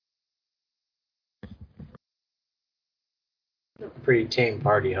 Pretty tame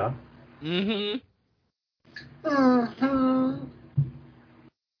party, huh? Mm-hmm. Mm-hmm.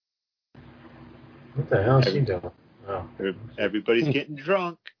 What the hell is she doing? Oh, Everybody's getting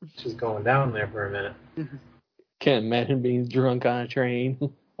drunk. she's going down there for a minute. Can't imagine being drunk on a train.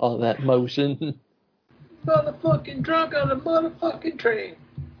 All that motion. Motherfucking drunk on a motherfucking train.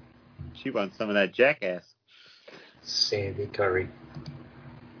 She wants some of that jackass. Sandy Curry.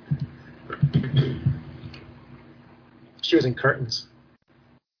 She was in Curtains.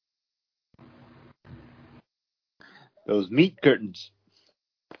 Those meat curtains.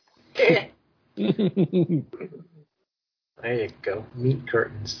 There you go. Meat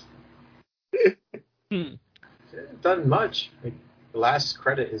Curtains. Done much. Like, the last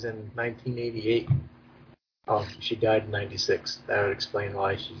credit is in 1988. Oh, she died in 96. That would explain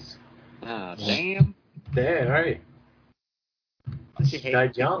why she's... Ah, damn. Yeah, right. She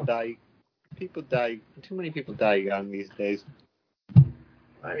died young. People die. Too many people die young these days.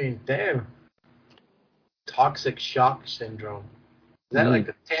 I mean, damn. Toxic shock syndrome. Is that like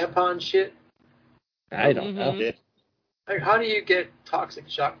the tampon shit? I don't know. Like, how do you get toxic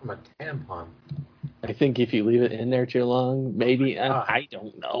shock from a tampon? I think if you leave it in there too long, maybe. I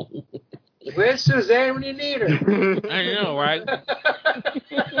don't know. Where's Suzanne when you need her? I know, right?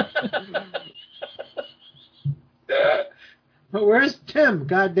 But where's Tim?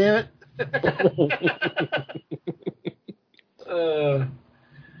 God damn it! All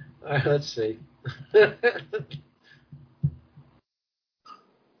right, let's see.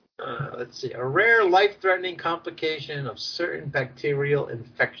 Let's see. A rare life-threatening complication of certain bacterial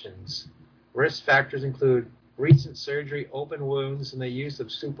infections. Risk factors include recent surgery, open wounds, and the use of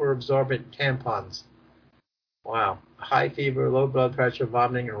superabsorbent tampons. Wow. High fever, low blood pressure,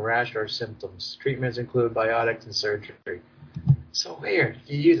 vomiting, and rash are symptoms. Treatments include biotics and surgery. So weird.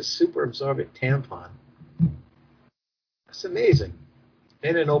 You use a superabsorbent tampon. That's amazing.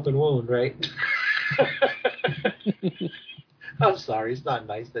 In an open wound, right? I'm sorry, it's not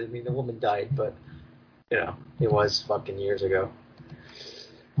nice. I mean, the woman died, but, you know, it was fucking years ago.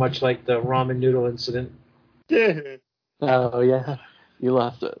 Much like the ramen noodle incident. Oh, yeah. You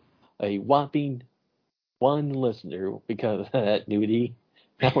lost a whopping one listener because of that nudity.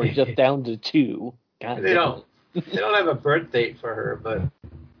 Now we're just down to two. God They don't have a birth date for her, but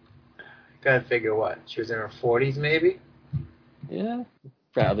gotta figure what? She was in her 40s, maybe? Yeah,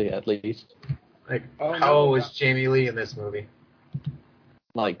 probably at least. Like, how old was Jamie Lee in this movie?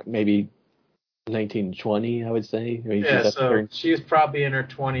 Like maybe 1920, I would say. I mean, Yeah, she's up so there. she was probably in her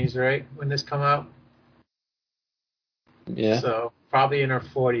 20s, right, when this come out? Yeah. So probably in her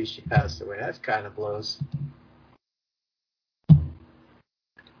 40s she passed away. That kind of blows. I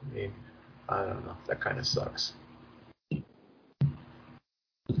mean, I don't know. That kind of sucks. Yeah,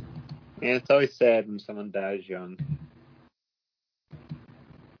 it's always sad when someone dies young.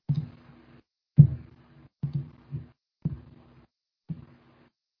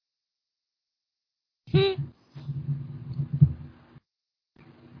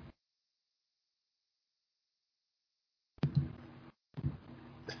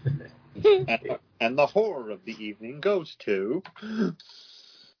 And the horror of the evening goes to...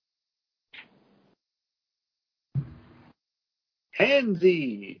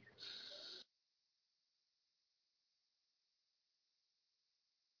 Handsy!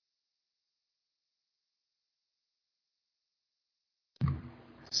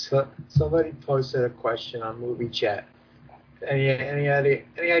 So somebody posted a question on Movie Chat. Any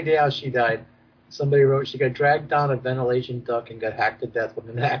idea how she died? Somebody wrote she got dragged down a ventilation duct and got hacked to death with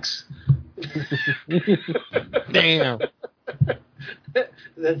an axe. Damn.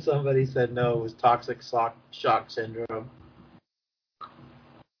 Then somebody said no, it was toxic shock syndrome.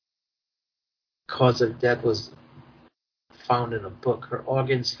 Cause of death was found in a book. Her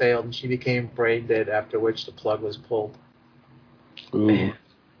organs failed and she became brain dead, after which the plug was pulled. Ooh. Man,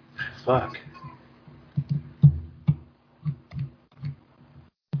 fuck.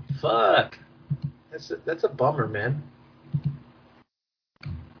 Fuck. That's a bummer, man.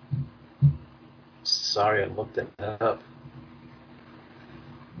 Sorry, I looked it up.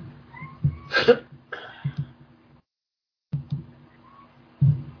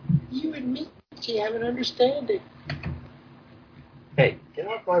 You and me, you have an understanding. Hey, get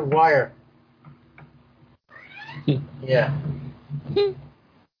off my wire. Yeah.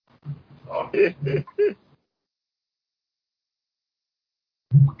 Oh.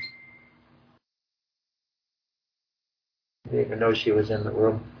 I didn't even know she was in the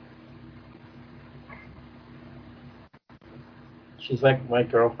room. She's like my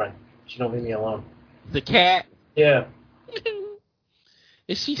girlfriend. She don't leave me alone. The cat? Yeah.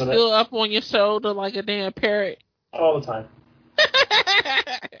 Is she still up on your shoulder like a damn parrot? All the time.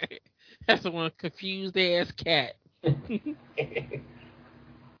 That's the one confused ass cat.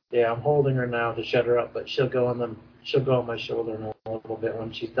 Yeah, I'm holding her now to shut her up, but she'll go on my shoulder in a little bit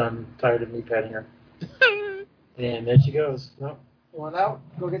when she's done, tired of me petting her. And there she goes. No, you want out?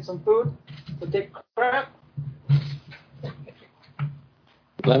 Go get some food? Go take crap?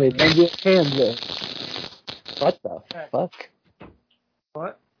 Let me lend you a hand there. What the fuck?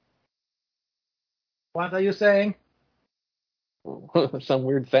 What? What are you saying? Some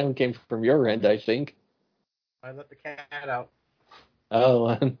weird sound came from your end, I think. I let the cat out.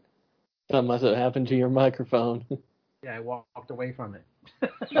 Oh, that must have happened to your microphone. Yeah, I walked away from it.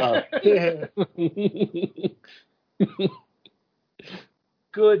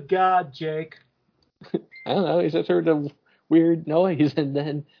 Good God, Jake. I don't know, I just heard a weird noise, and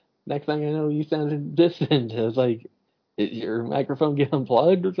then next thing I know, you sounded distant. I was like, did your microphone get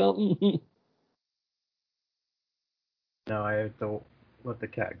unplugged or something? No, I have to let the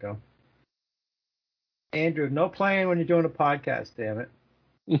cat go. Andrew, no playing when you're doing a podcast, damn it.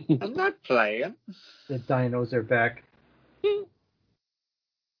 I'm not playing. The dinos are back.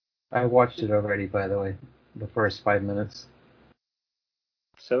 I watched it already, by the way, the first 5 minutes.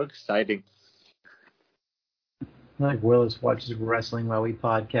 So exciting. Like Willis watches wrestling while we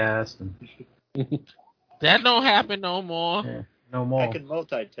podcast. And That don't happen no more. yeah, no more. I can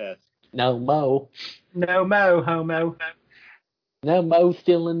multitask. No Mo. No mo, homo. No Mo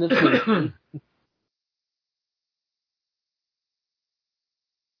still in this movie.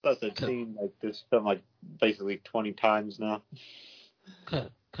 Plus, I've seen like this film like basically 20 times now. Cause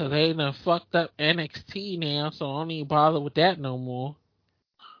they done fucked up NXT now, so I don't even bother with that no more.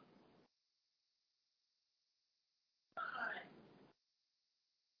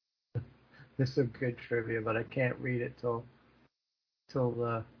 This is some good trivia, but I can't read it till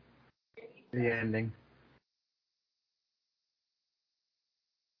the ending.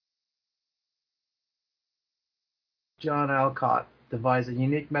 John Alcott devised a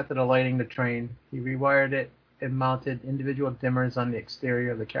unique method of lighting the train. He rewired it and mounted individual dimmers on the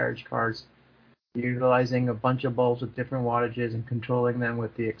exterior of the carriage cars, utilizing a bunch of bulbs with different wattages and controlling them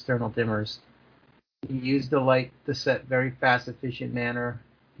with the external dimmers. He used the light to set very fast, efficient manner.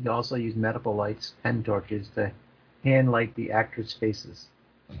 He also used medical lights, pen torches, to hand light the actors' faces.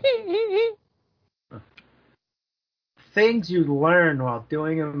 Things you learn while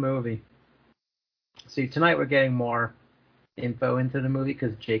doing a movie. See, tonight we're getting more info into the movie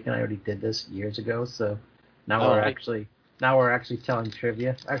because Jake and I already did this years ago. So now Oh, we're actually telling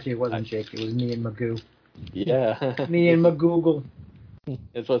trivia. Actually, it wasn't Jake. It was me and Magoo. Yeah. Me and Magoogle.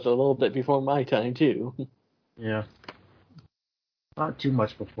 This was a little bit before my time, too. Yeah. Not too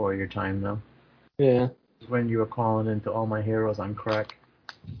much before your time, though. Yeah. When you were calling into all my heroes on crack.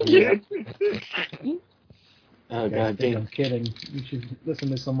 Oh, I God think damn. I'm kidding. You should listen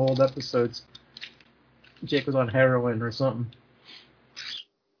to some old episodes. Jake was on heroin or something.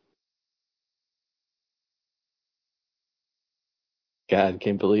 God,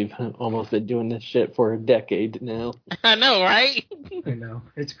 can't believe I've almost been doing this shit for a decade now. I know, right? I know.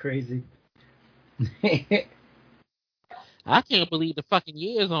 It's crazy. I can't believe the fucking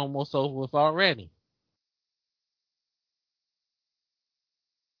year is almost over with already.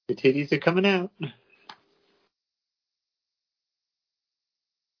 The titties are coming out.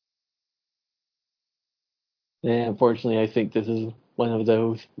 Yeah, unfortunately, I think this is one of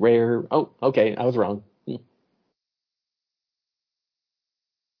those rare... Oh, okay, I was wrong.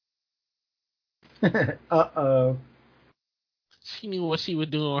 Uh-oh. She knew what she was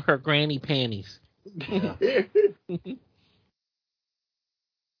doing with her granny panties. Yeah.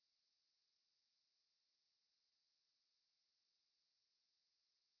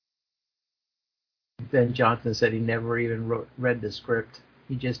 Then Johnson said he never even read the script.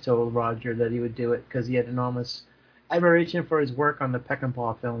 He just told Roger that he would do it because he had enormous admiration for his work on the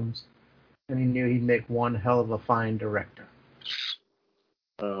Peckinpah films, and he knew he'd make one hell of a fine director.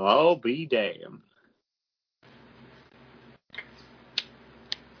 Oh, I'll be damned.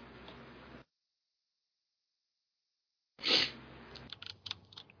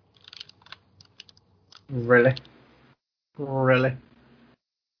 Really? Really?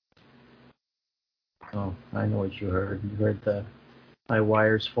 Oh, I know what you heard. You heard my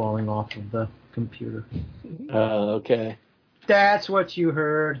wires falling off of the computer. Okay. That's what you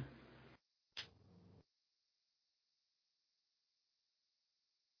heard.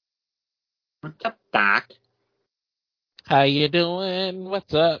 What's up, Doc? How you doing?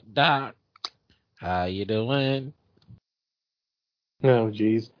 What's up, Doc? How you doing? Oh,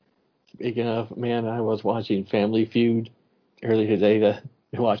 jeez. Speaking of, man, I was watching Family Feud earlier today.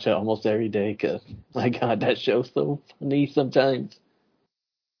 I watch it almost every day because, my God, that show's so funny sometimes.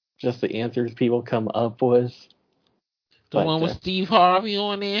 Just the answers people come up with. The one with Steve Harvey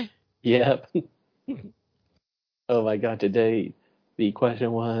on there? Yep. Oh, my God, today the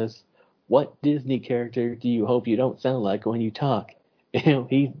question was, what Disney character do you hope you don't sound like when you talk? And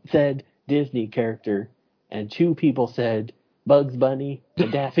he said Disney character, and two people said Bugs Bunny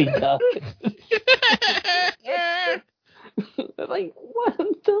and Daffy Duck. Like, what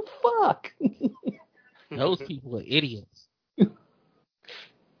the fuck? Those people are idiots.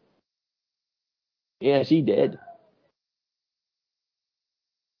 Yeah, she did.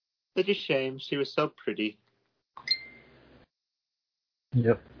 Such a shame. She was so pretty.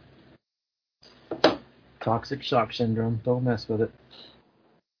 Yep. Toxic shock syndrome. Don't mess with it.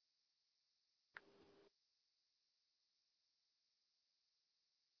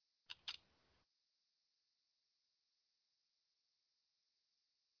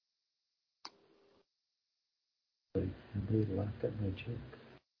 They laughed at my joke.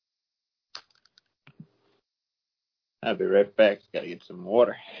 I'll be right back. Gotta get some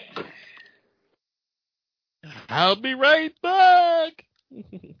water. I'll be right back.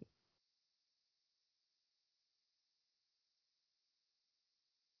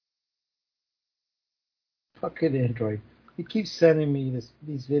 Fucking Android. He keeps sending me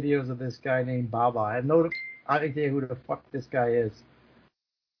these videos of this guy named Baba. I have no idea who the fuck this guy is.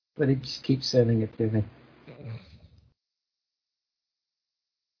 But he just keeps sending it to me.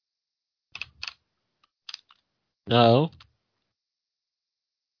 No.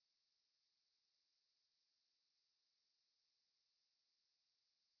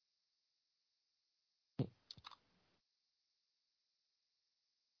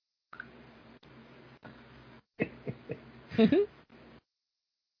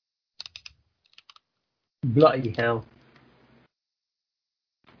 Bloody hell.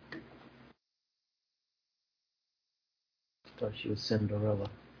 Thought she was Cinderella.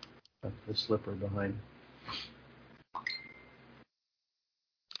 Left the slipper behind.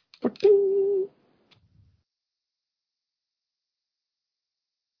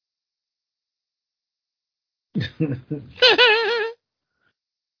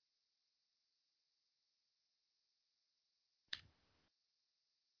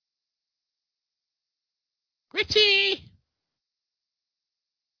 Richie.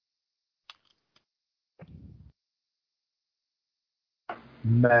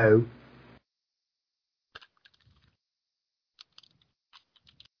 Mo.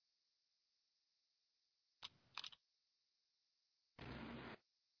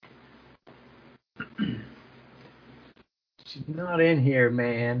 She's not in here,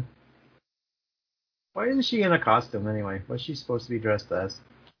 man. Why isn't she in a costume anyway? What's she supposed to be dressed as?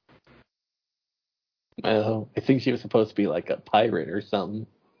 I think she was supposed to be like a pirate or something.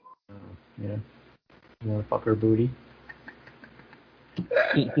 Oh, yeah. You want to fuck her booty?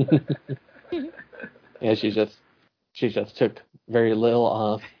 Yeah, she just took very little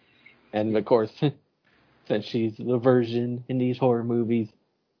off, and of course, since she's the version in these horror movies,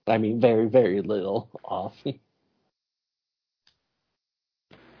 I mean, very, very little off.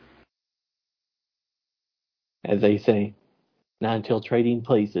 As they say, not until Trading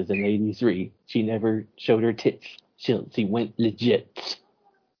Places in '83, she never showed her tits. She went legit.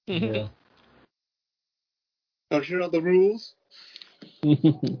 Yeah. Don't you know the rules?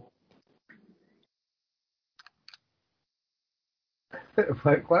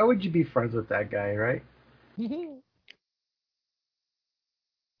 Why would you be friends with that guy, right?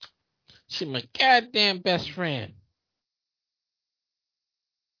 She's my goddamn best friend.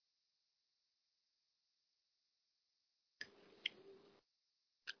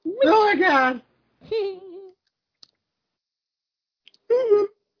 Oh my god!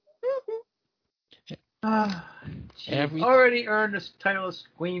 She already earned the title of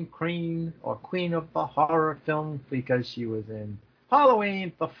Scream Queen or Queen of the Horror Film because she was in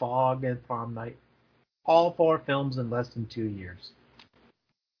Halloween, The Fog, and Prom Night. All 4 films in less than 2 years.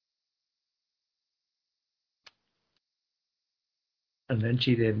 And then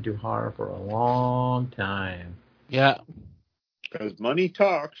she didn't do horror for a long time. Yeah. Because money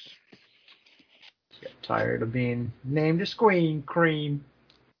talks. She got tired of being named a Scream Cream.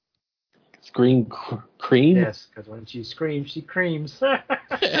 Scream cream? Yes, because when she screams, she creams.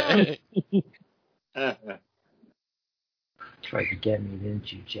 Tried to get me,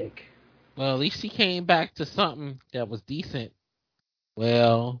 didn't you, Jake? Well, at least she came back to something that was decent.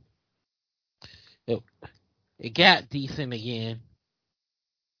 Well, it got decent again.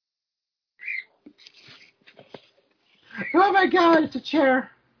 Oh my god, it's a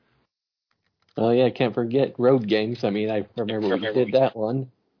chair. Oh yeah, I can't forget Road Games. I mean, I remember we did that one.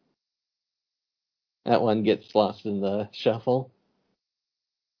 That one gets lost in the shuffle.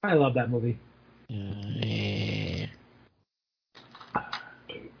 I love that movie. Yeah.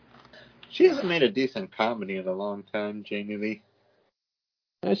 She hasn't made a decent comedy in a long time, Jamie Lee.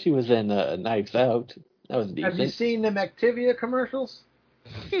 She was in Knives Out. That was decent. Have you seen them Activia commercials?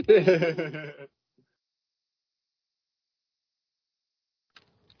 Be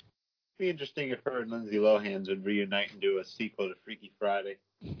interesting if her and Lindsay Lohan would reunite and do a sequel to Freaky Friday.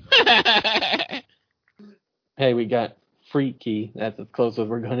 Hey, we got Freaky. That's as close as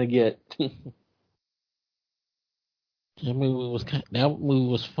we're gonna get. That movie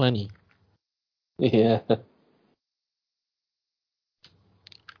was funny. Yeah.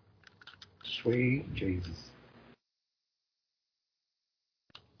 Sweet Jesus.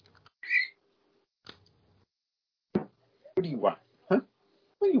 What do you want? Huh?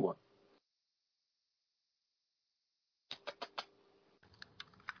 What do you want?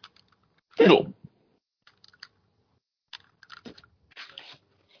 Fiddle.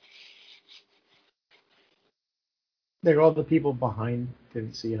 They're all the people behind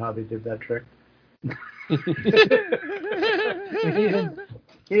didn't see how they did that trick. He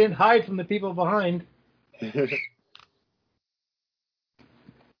didn't hide from the people behind. This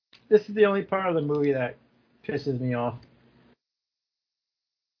is the only part of the movie that pisses me off.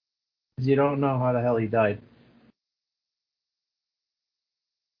 You don't know how the hell he died.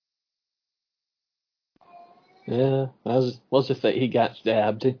 Yeah, let's just say he got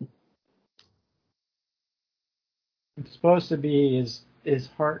stabbed. It's supposed to be his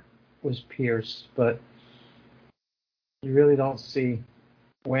heart was pierced, but you really don't see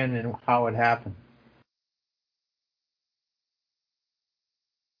when and how it happened.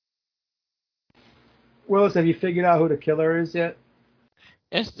 Willis, have you figured out who the killer is yet?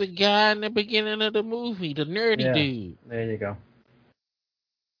 That's the guy in the beginning of the movie, the nerdy dude. There you go.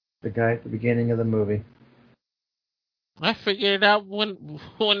 The guy at the beginning of the movie. I figured it out when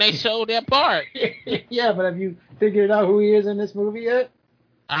they showed that part. Yeah, but have you figured out who he is in this movie yet?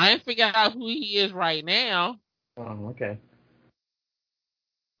 I ain't figured out who he is right now. Oh, okay.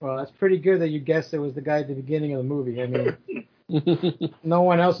 Well, that's pretty good that you guessed it was the guy at the beginning of the movie. I mean, no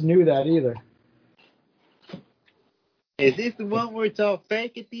one else knew that either. Is this the one where it's all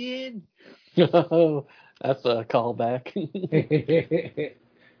fake at the end? Oh, that's a callback.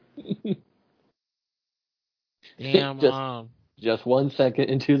 Damn, just 1 second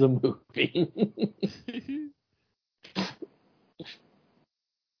into the movie.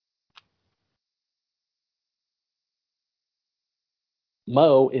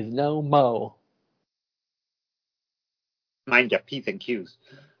 Mo is no Mo. Mind your P's and Q's.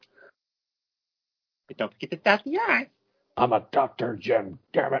 But don't forget to dot the I. I'm a Dr. Jim,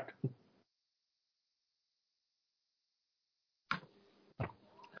 damn it.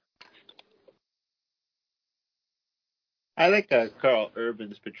 I like Carl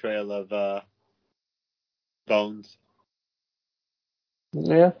Urban's portrayal of Bones.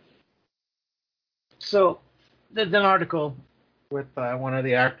 Yeah. So, there's an article with one of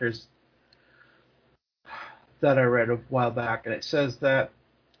the actors that I read a while back, and it says that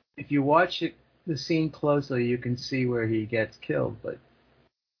if you watch the scene closely, you can see where he gets killed, but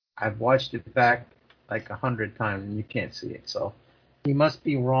I've watched it back like 100 times, and you can't see it. So, he must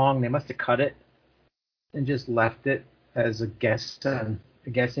be wrong. They must have cut it and just left it as a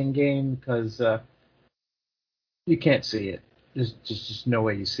guessing game, because you can't see it. There's just no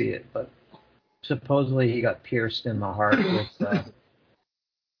way you see it, but supposedly he got pierced in the heart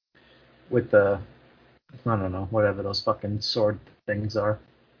with the, I don't know, whatever those fucking sword things are.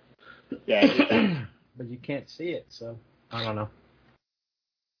 Yeah. But you can't see it, so I don't know.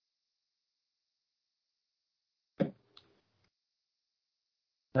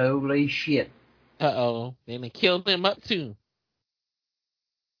 Holy shit. Uh-oh. Then they killed him up, too.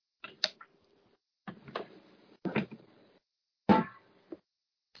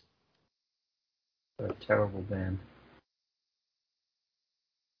 They're a terrible band.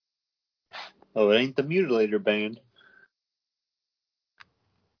 Oh, it ain't the Mutilator Band.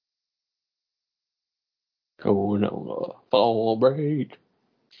 Oh, no. Fall break.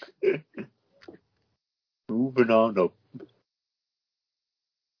 Moving on up.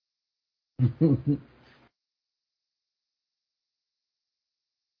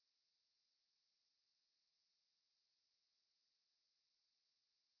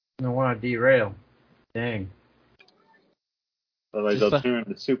 I want to derail. Dang. Otherwise, they'll turn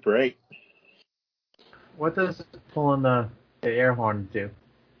to Super 8. What does pulling the air horn do?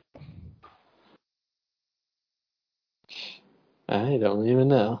 I don't even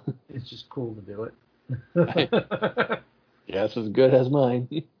know. It's just cool to do it. Just as good as mine.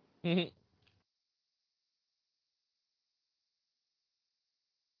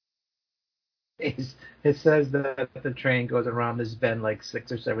 It says that the train goes around this bend like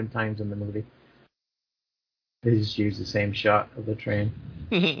 6 or 7 times in the movie. They just use the same shot of the train.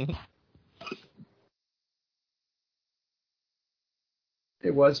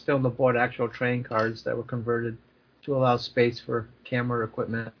 It was filmed aboard actual train cars that were converted to allow space for camera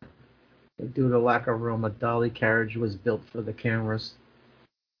equipment. But due to lack of room, a dolly carriage was built for the cameras.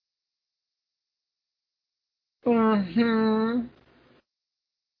 Mm-hmm.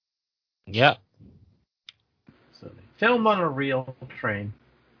 Yep. So they filmed on a real train.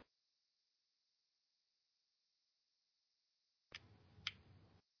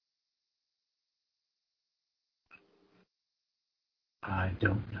 I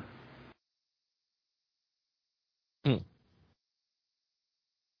don't know.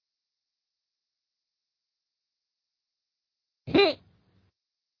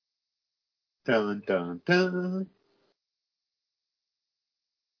 Dun, dun, dun.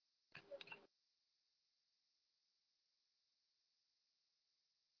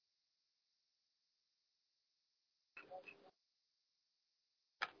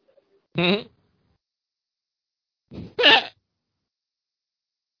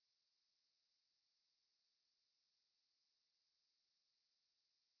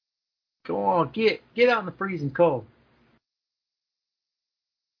 Go on, get out in the freezing cold.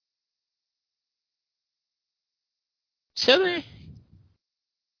 Chili.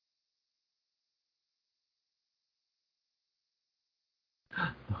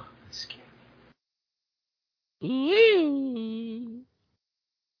 Oh, scary. Ooh.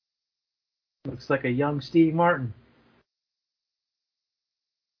 Looks like a young Steve Martin.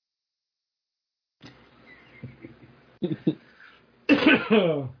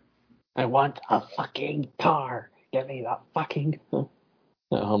 I want a fucking car. Give me the fucking...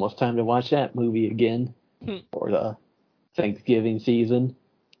 Almost time to watch that movie again. For the Thanksgiving season.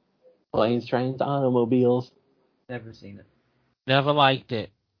 Planes, Trains, Automobiles. Never seen it. Never liked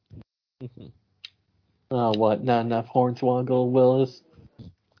it. Oh, what? Not enough Hornswoggle Willis?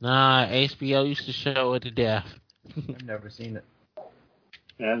 Nah, HBO used to show it to death. I've never seen it.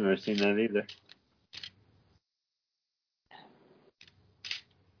 Yeah, I've never seen that either.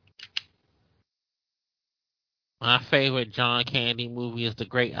 My favorite John Candy movie is The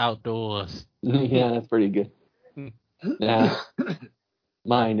Great Outdoors. Yeah, that's pretty good. Yeah.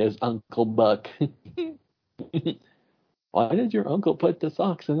 Mine is Uncle Buck. Why did your uncle put the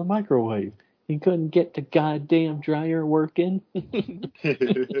socks in the microwave? He couldn't get the goddamn dryer working.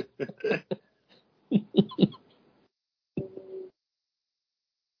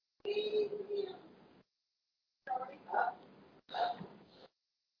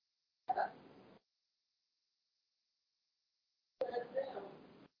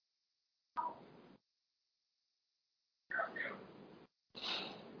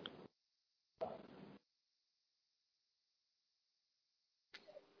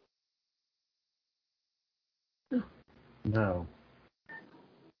 No.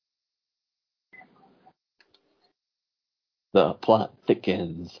 The plot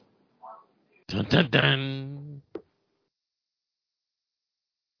thickens. Dun dun dun.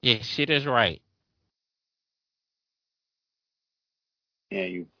 Yeah, shit is right. Yeah,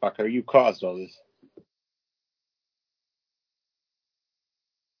 you fucker, you caused all this.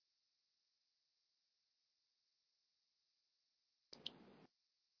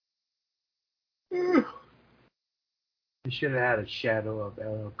 You should have had a shadow of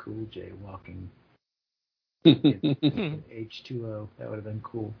LL Cool J walking in H2O. That would have been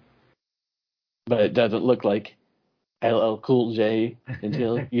cool. But it doesn't look like LL Cool J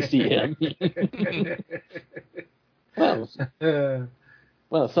until you see him.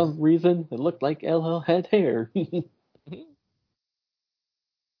 Well, some reason it looked like LL had hair.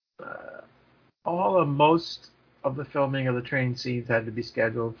 Most of the filming of the train scenes had to be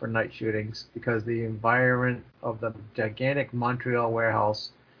scheduled for night shootings because the environment of the gigantic Montreal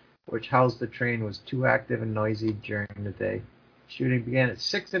warehouse, which housed the train, was too active and noisy during the day. Shooting began at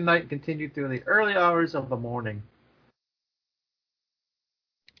 6 at night and continued through the early hours of the morning.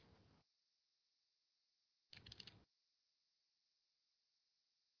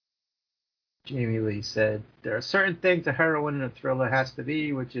 Jamie Lee said, "There are certain things a heroine in a thriller has to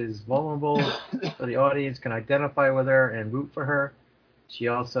be, which is vulnerable so the audience can identify with her and root for her. She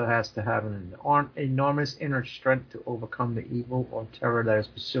also has to have an enormous inner strength to overcome the evil or terror that is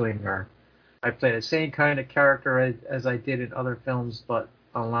pursuing her. I play the same kind of character as I did in other films, but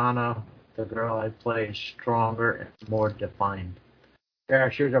Alana, the girl I play, is stronger and more defined. Yeah,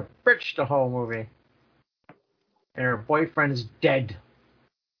 she was a bitch the whole movie. And her boyfriend's dead."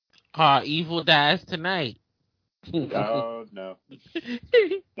 Evil dies tonight. Oh, no.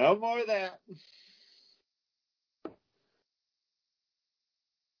 No more of that. I'm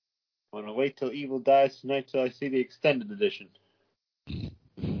going to wait till Evil dies tonight till I see the extended edition.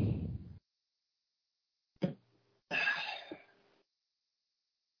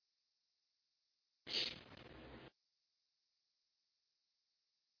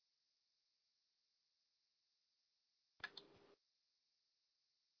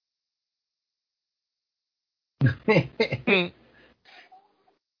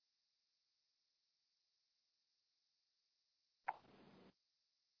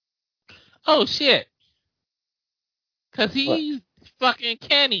 Oh shit! Cause he's fucking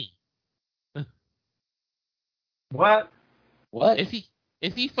Kenny. What? What? Is he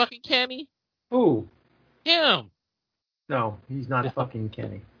fucking Kenny? Who? Him. No, he's not fucking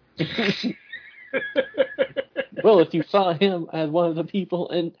Kenny. Well, if you saw him as one of the people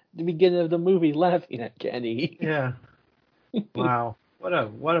in the beginning of the movie laughing at Kenny. Yeah. Wow. What a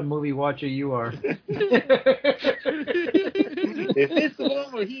movie watcher you are. Is this the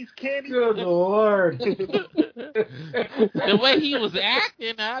one where he's Kenny? Good Lord. The way he was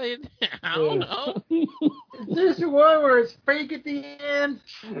acting, I don't know. Is this the one where it's fake at the end?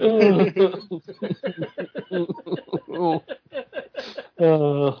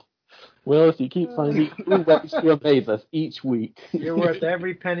 Well, if you keep finding new ways to amaze us each week. You're worth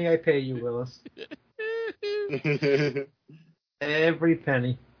every penny I pay you, Willis. Every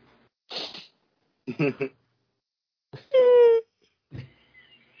penny.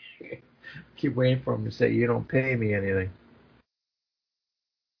 Keep waiting for him to say you don't pay me anything.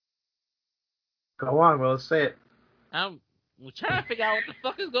 Go on, Willis, say it. I'm trying to figure out what the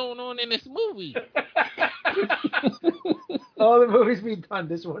fuck is going on in this movie. All the movies we've done,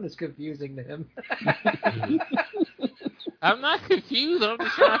 this one is confusing to him. I'm not confused. I'm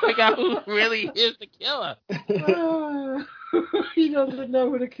just trying to figure out who really is the killer. He doesn't know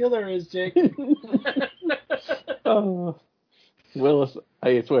who the killer is, Jake. Willis,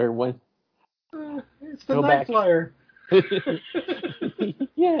 I swear, when it's the Night Flyer.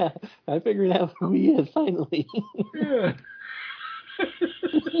 Yeah, I figured out who he is finally. Yeah.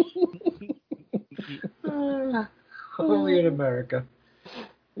 Only in America.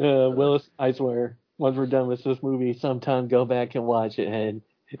 Willis, I swear, once we're done with this movie, sometime go back and watch it, and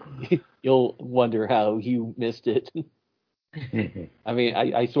you'll wonder how you missed it. I mean,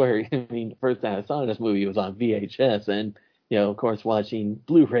 I swear, the first time I saw this movie was on VHS, and, of course, watching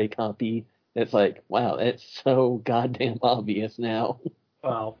Blu-ray copy, it's like, wow, it's so goddamn obvious now.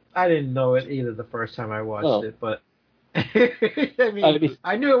 Well, I didn't know it either the first time I watched it, but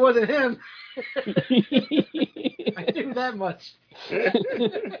I knew it wasn't him. I knew that much.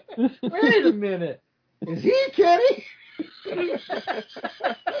 Wait a minute. Is he Kenny?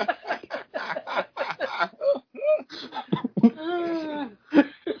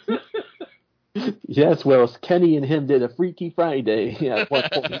 Yes, well, Kenny and him did a Freaky Friday at one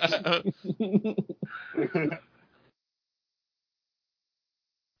point.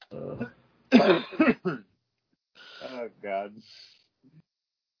 Oh God.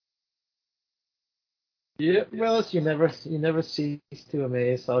 Yep, Willis, you never cease to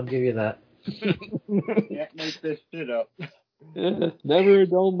amaze. I'll give you that. Can't make this shit up. Never a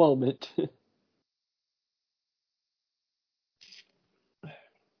dull moment.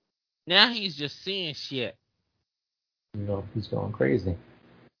 Now he's just seeing shit. No, he's going crazy.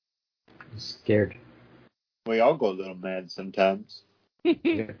 He's scared. We all go a little mad sometimes.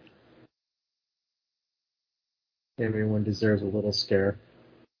 Yeah. Everyone deserves a little scare.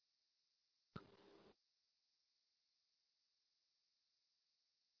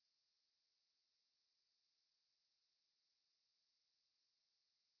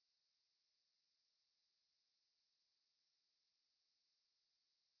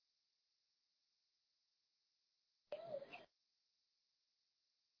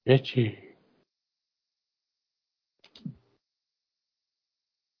 Itchy.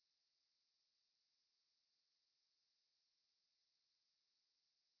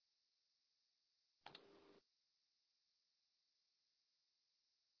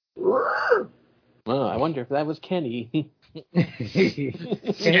 Well, I wonder if that was Kenny.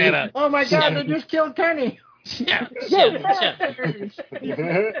 Shut up. Oh my God! They just killed Kenny. Shut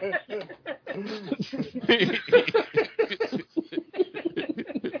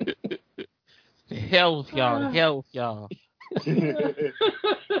hell with y'all. Hell with y'all.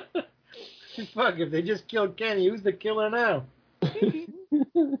 Fuck! If they just killed Kenny, who's the killer now?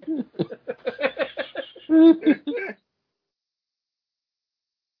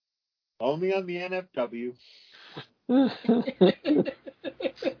 Only on the NFW. I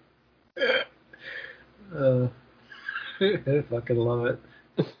fucking love it.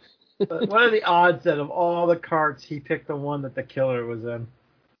 But what are the odds that of all the carts, he picked the one that the killer was in?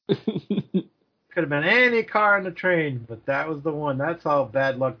 Could have been any car in the train, but that was the one. That's how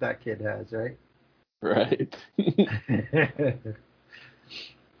bad luck that kid has, right? Right.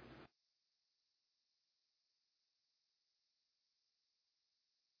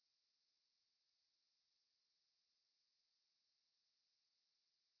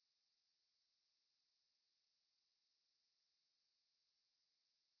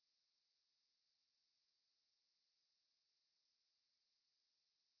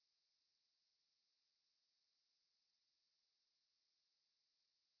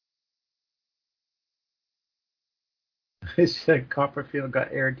 He said Copperfield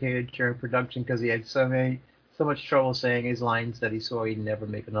got irritated during production because he had so much trouble saying his lines that he swore he'd never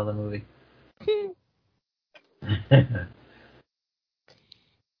make another movie.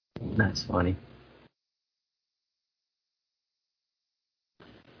 That's funny.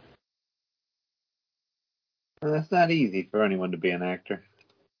 Well, that's not easy for anyone to be an actor.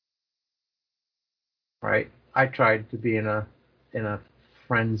 Right? I tried to be in a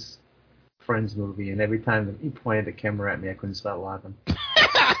Friends movie, and every time he pointed the camera at me, I couldn't stop laughing. You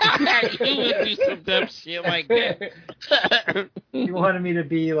would do some dumb shit like that. He wanted me to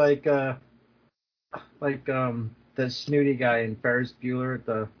be like the snooty guy in Ferris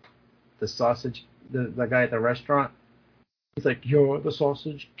Bueller, the sausage, the guy at the restaurant. He's like, "You're the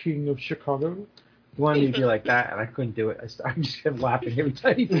sausage king of Chicago." He wanted me to be like that, and I couldn't do it. I just kept laughing every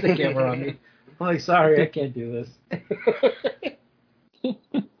time he put the camera on me. I'm like, "Sorry, I can't do this."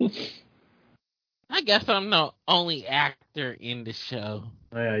 I guess I'm the only actor in the show.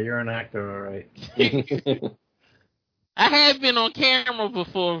 Oh, yeah, you're an actor, all right. I have been on camera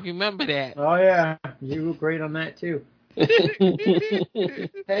before, remember that. Oh, yeah, you were great on that, too.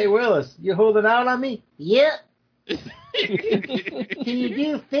 Hey, Willis, you holding out on me? Yep. Can you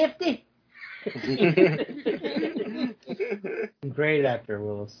do 50? Great actor,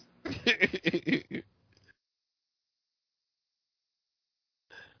 Willis.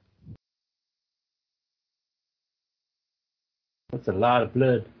 That's a lot of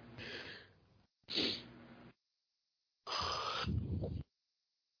blood. I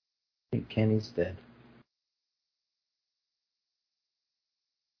think Kenny's dead.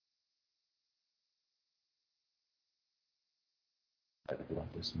 I love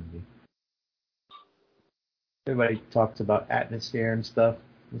this movie. Everybody talks about atmosphere and stuff.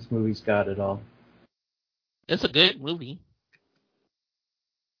 This movie's got it all. It's a good movie.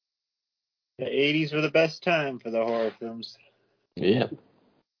 The 80s were the best time for the horror films. Yep.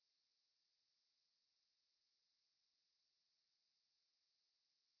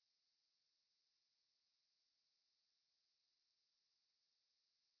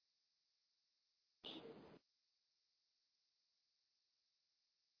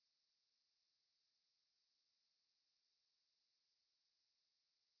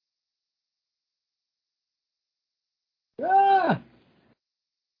 Ah!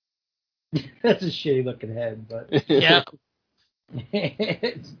 That's a shitty looking head, but Yeah.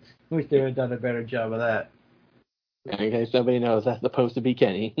 wish they would have done a better job of that. In case nobody knows, that's supposed to be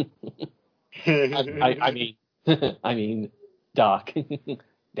Kenny. I mean, I mean, Doc.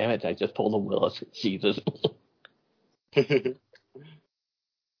 Damn it! I just pulled a Willis. Jesus.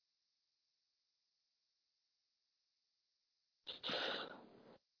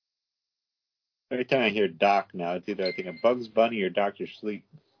 Every time I hear Doc now, it's either I think of Bugs Bunny or Dr. Sleep.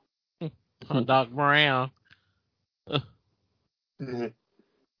 Doc Brown.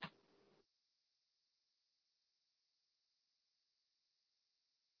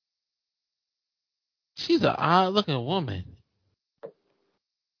 She's an odd looking woman.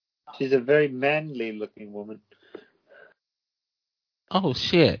 She's a very manly looking woman. Oh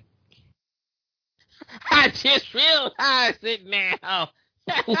shit. I just realized it now.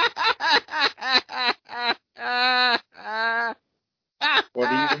 What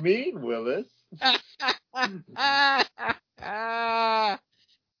do you mean, Willis?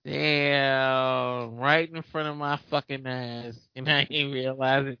 Damn, right in front of my fucking eyes, and I didn't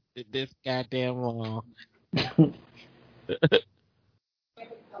realize it this goddamn long.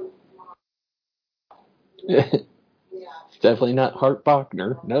 It's definitely not Hart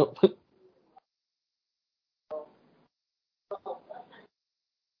Bachner. Nope.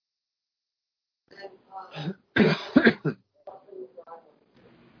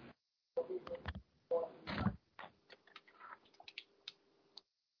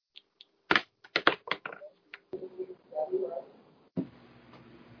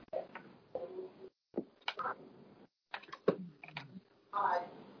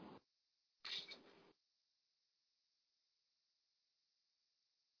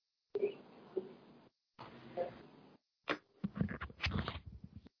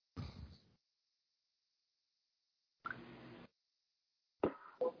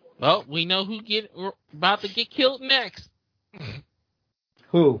 Well, we know who about to get killed next.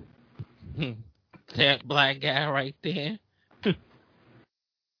 Who? That black guy right there. I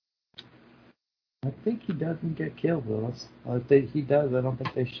think he doesn't get killed, Willis. I think he does. I don't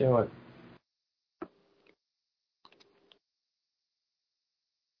think they show it.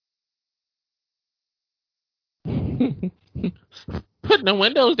 Putting the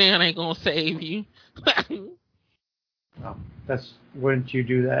windows down ain't gonna save you. Oh, wouldn't you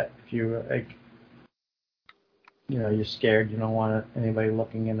do that if you were like, you're scared, you don't want anybody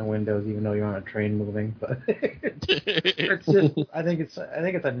looking in the windows, even though you're on a train moving. But it's just, I think it's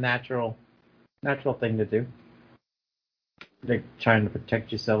a natural thing to do. Like trying to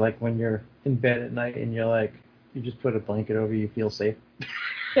protect yourself, like when you're in bed at night and you're like, you just put a blanket over you, feel safe.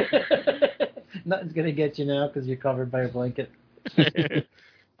 Nothing's gonna get you now because you're covered by a blanket.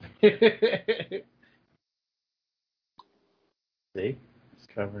 See? It's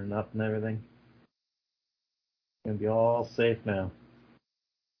covering up and everything. Gonna be all safe now.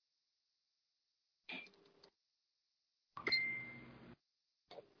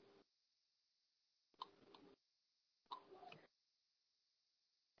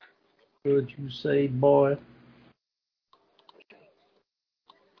 What'd you say, boy?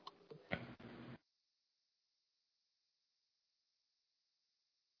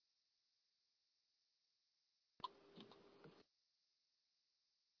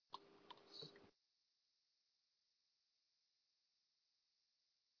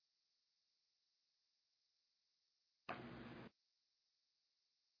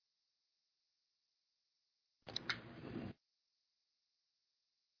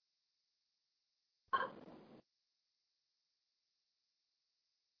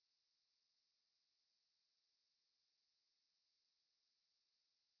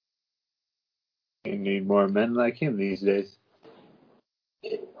 You need more men like him these days.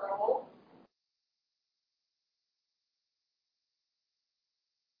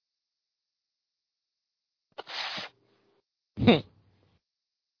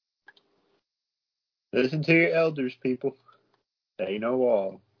 Listen to your elders, people. They know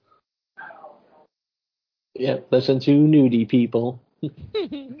all. Yep, listen to nudie people.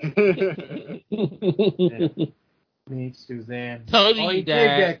 Meet Suzanne. Told you he he did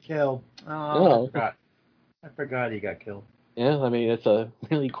died. get killed. Oh. I forgot he got killed. Yeah, I mean, it's a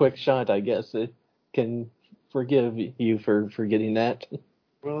really quick shot, I guess. It can forgive you for forgetting that.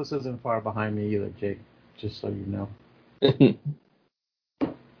 Willis isn't far behind me either, Jake, just so you know.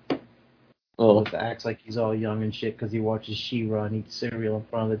 Oh, Willis acts like he's all young and shit because he watches She-Ra and eats cereal in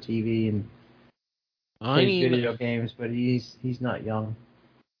front of the TV and plays video games, but he's not young.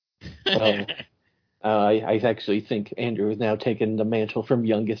 I actually think Andrew is now taking the mantle from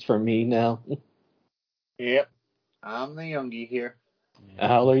youngest from me now. Yep. I'm the youngie here.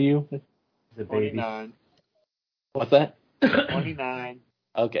 How old are you? The baby. 29. What's that? 29.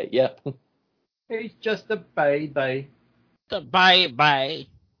 Okay, yep. He's just a baby. Bye.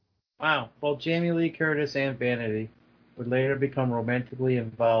 Wow. Both Jamie Lee Curtis and Vanity would later become romantically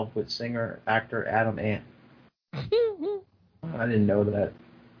involved with singer-actor Adam Ant. I didn't know that.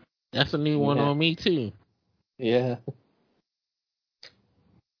 That's a new one on me, too. Yeah.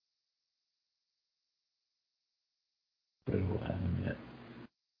 Good old Adam Ant.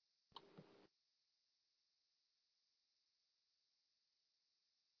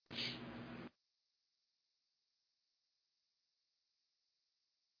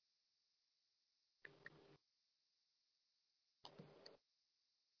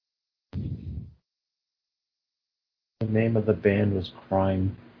 The name of the band was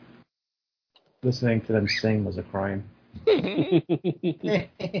Crime. Listening to them sing was a crime. I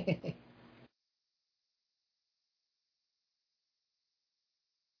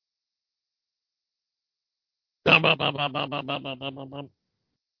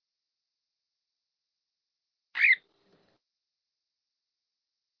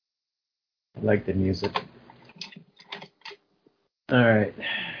like the music. All right.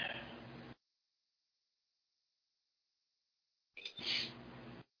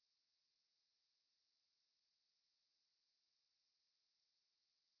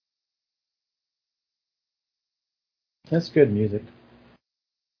 That's good music.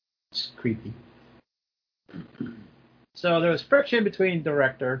 It's creepy. So there was friction between the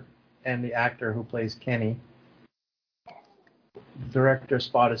director and the actor who plays Kenny. Director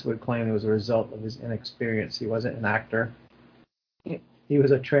Spottis would claim it was a result of his inexperience. He wasn't an actor. He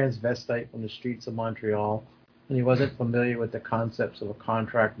was a transvestite from the streets of Montreal, and he wasn't familiar with the concepts of a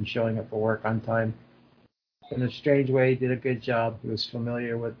contract and showing up for work on time. In a strange way, he did a good job. He was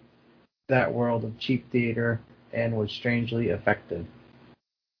familiar with that world of cheap theater and was strangely effective.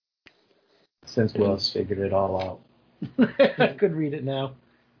 Since Willis figured it all out. I could read it now.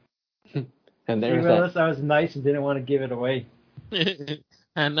 And there's Willis, I was nice and didn't want to give it away.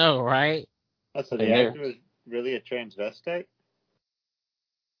 I know, right? Oh, so the actor was really a transvestite?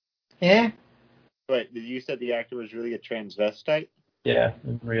 Yeah. Wait, you said the actor was really a transvestite? Yeah,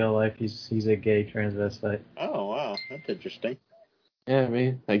 in real life, he's a gay transvestite. Oh, wow. That's interesting. Yeah, I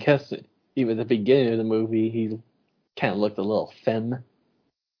mean, I guess even at the beginning of the movie, he kind of looked a little femme.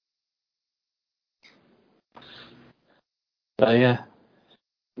 But yeah,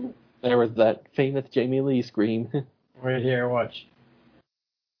 there was that famous Jamie Lee scream. Right here, watch.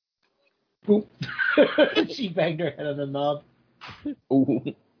 Boop. She banged her head on the knob. Ooh.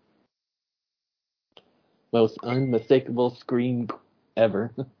 Most unmistakable scream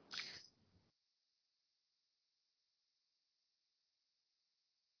ever.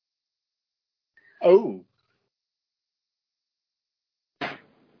 Oh.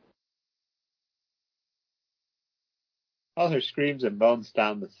 All her screams and moans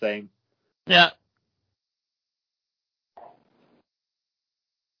sound the same. Yeah.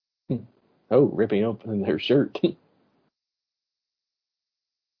 Oh, ripping open her shirt.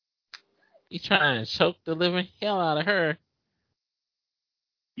 He's trying to choke the living hell out of her.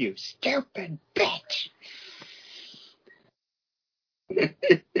 You stupid bitch.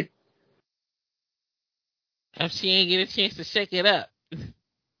 If she ain't get a chance to shake it up.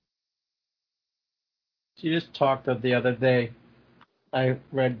 She just talked of the other day. I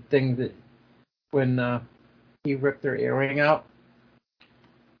read things that when he ripped her earring out,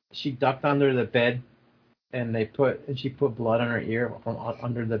 she ducked under the bed, and she put blood on her ear from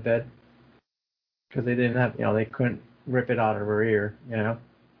under the bed because they didn't have, they couldn't rip it out of her ear,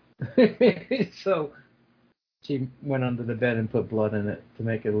 So she went under the bed and put blood in it to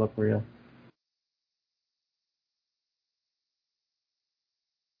make it look real.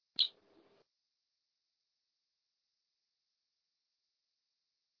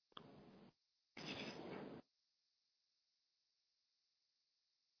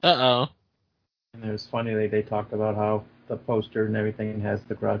 Uh-oh. And it was funny, they talked about how the poster and everything has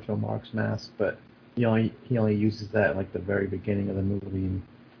the Groucho Marx mask, but he only uses that like the very beginning of the movie, and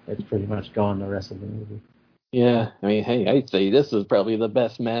it's pretty much gone the rest of the movie. Yeah, I mean, hey, I'd say this is probably the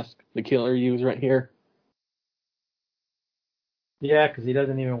best mask the killer used right here. Yeah, because he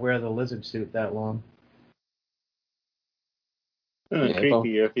doesn't even wear the lizard suit that long.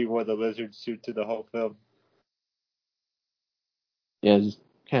 Creepier if he wore the lizard suit to the whole film. Yeah, just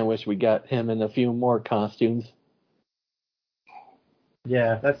kind of wish we got him in a few more costumes.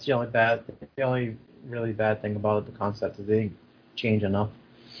 Yeah, that's the only really bad thing about the concept is they didn't change enough.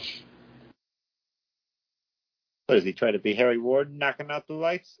 What does he try to be, Harry Warden knocking out the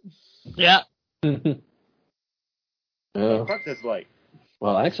lights? Yeah. Oh, fuck this light.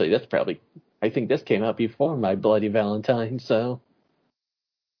 Well, actually, I think this came out before My Bloody Valentine, so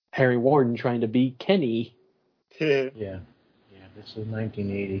Harry Warden trying to be Kenny. Yeah. Yeah, this was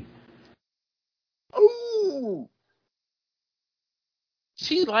 1980. Ooh!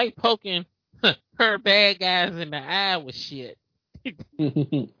 She like poking her bad guys in the eye with shit.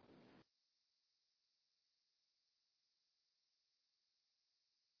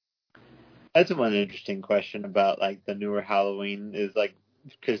 That's one interesting question about like the newer Halloween is like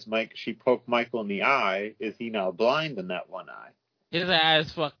because she poked Michael in the eye. Is he now blind in that one eye? His eye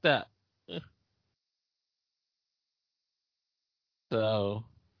is fucked up. So,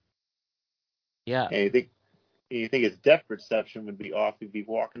 yeah. Hey, you think his depth perception would be off? He'd be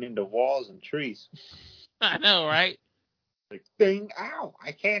walking into walls and trees. I know, right? Like, ding, ow,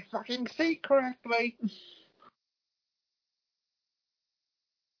 I can't fucking see correctly.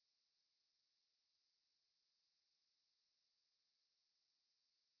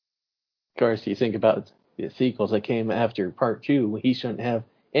 Of course, you think about the sequels that came after Part 2, he shouldn't have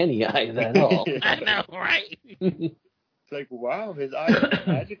any eyes at all. I know, right? It's like, wow, his eyes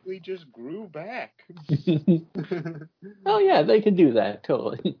magically just grew back. Oh, yeah, they can do that,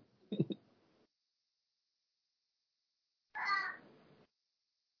 totally.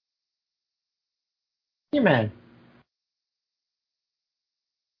 He-Man.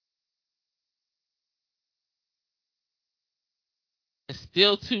 There's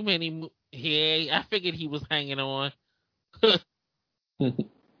still too many. Yeah, I figured he was hanging on.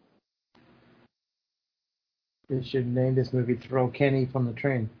 They should name this movie Throw Kenny from the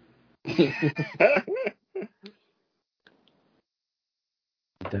Train.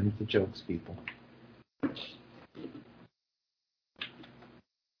 Done the jokes, people.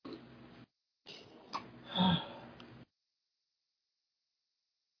 I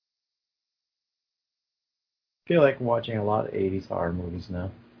feel like watching a lot of 80s horror movies now.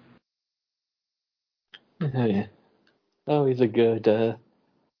 Oh, yeah. Always a good time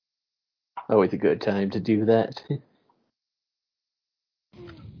to do that.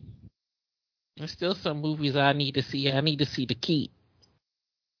 There's still some movies I need to see. I need to see The Keep.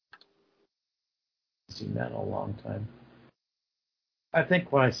 Seen that in a long time. I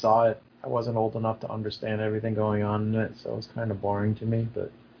think when I saw it, I wasn't old enough to understand everything going on in it, so it was kind of boring to me,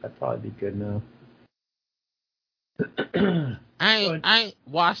 but I'd probably be good now. I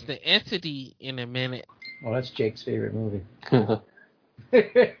watched The Entity in a minute. Well, that's Jake's favorite movie.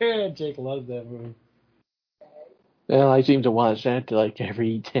 Jake loves that movie. Well, I seem to watch that like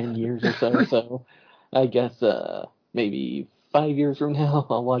every 10 years or so, so I guess maybe 5 years from now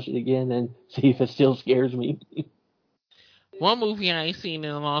I'll watch it again and see if it still scares me. One movie I ain't seen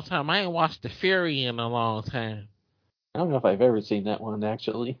in a long time. I ain't watched The Fury in a long time. I don't know if I've ever seen that one,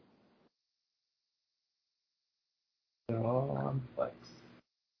 actually. They're all on Plex.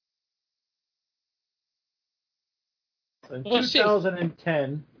 So in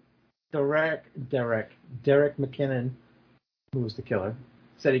 2010, Derek McKinnon, who was the killer,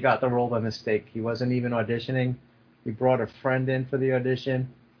 said he got the role by mistake. He wasn't even auditioning. He brought a friend in for the audition,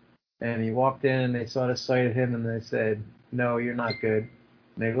 and he walked in, and they saw the sight of him, and they said, "No, you're not good."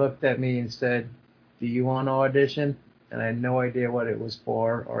 And they looked at me and said, "Do you want to audition?" And I had no idea what it was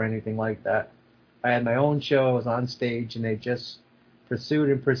for or anything like that. I had my own show. I was on stage, and they just pursued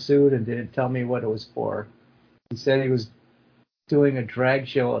and didn't tell me what it was for. He said he was doing a drag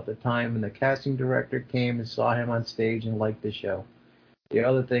show at the time, and the casting director came and saw him on stage and liked the show. The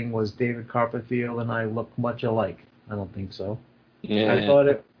other thing was David Copperfield and I look much alike. I don't think so. Yeah.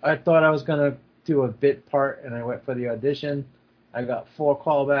 I thought I was gonna do a bit part, and I went for the audition. I got 4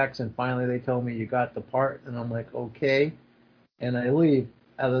 callbacks, and finally they told me you got the part, and I'm like, okay. And I leave.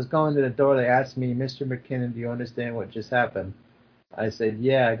 As I was going to the door, they asked me, "Mr. McKinnon, do you understand what just happened?" I said,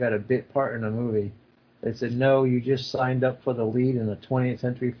 "Yeah, I got a bit part in a movie." They said, "No, you just signed up for the lead in a 20th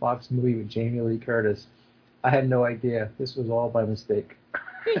Century Fox movie with Jamie Lee Curtis." I had no idea. This was all by mistake.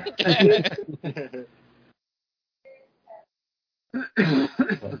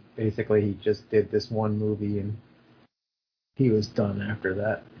 So basically, he just did this one movie, and he was done after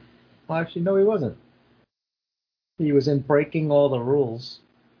that. Well, actually, no, he wasn't. He was in Breaking All the Rules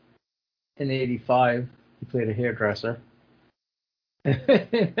in '85. He played a hairdresser.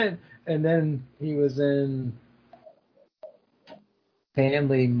 And then he was in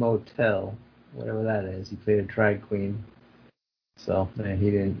Family Motel, whatever that is. He played a drag queen. So he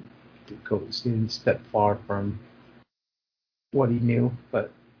didn't step far from what he knew.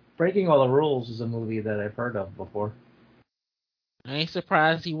 But Breaking All the Rules is a movie that I've heard of before. I ain't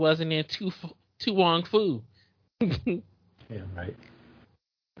surprised he wasn't in Tu Wong Fu. Yeah, right.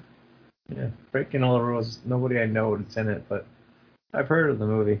 Yeah, Breaking All the Rules. Nobody I know is in it, but I've heard of the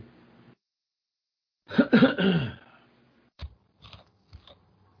movie.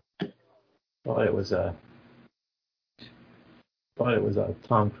 Thought it was a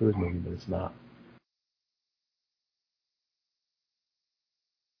Tom Cruise movie, but it's not.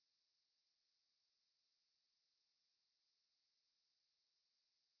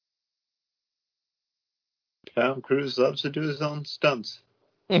 Tom Cruise loves to do his own stunts.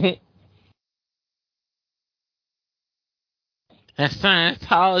 And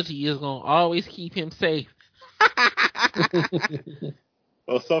Scientology is gonna always keep him safe.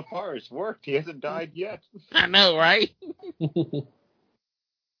 Well, so far it's worked. He hasn't died yet. I know, right?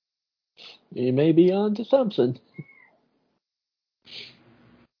 You may be on to something.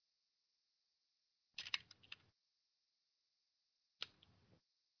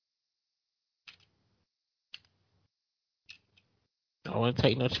 I wouldn't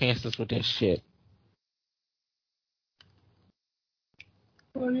take no chances with that shit.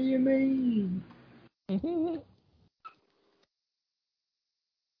 What do you mean?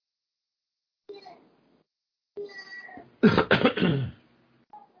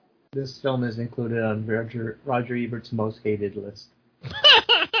 This film is included on Roger Ebert's most hated list.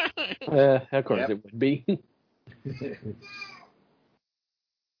 Of course it would be.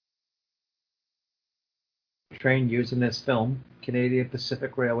 Train used in this film, Canadian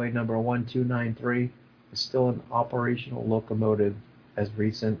Pacific Railway number 1293, is still an operational locomotive as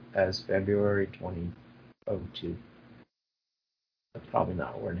recent as February 2002. They're probably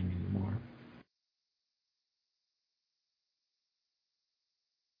not running anymore.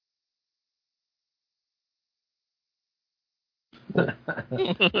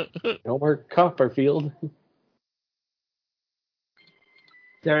 Elmer Copperfield.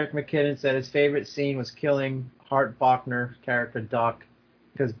 Derek McKinnon said his favorite scene was killing Hart Bachner's character Doc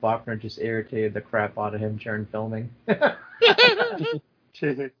because Bachner just irritated the crap out of him during filming.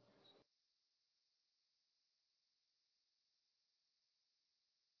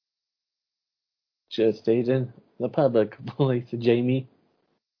 Just stayed in the public place, Jamie.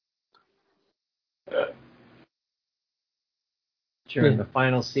 During the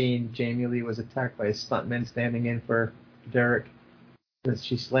final scene, Jamie Lee was attacked by a stuntman standing in for Derek. As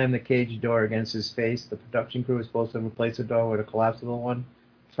she slammed the cage door against his face, the production crew was supposed to replace the door with a collapsible one.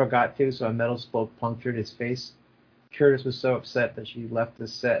 Forgot to, so a metal spoke punctured his face. Curtis was so upset that she left the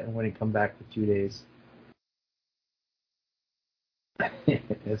set and wouldn't come back for 2 days.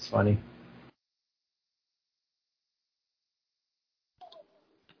 It's funny.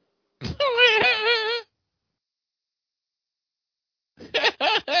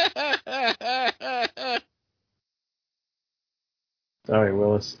 Sorry,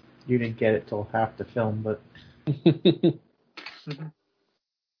 Willis. You didn't get it till half the film, but...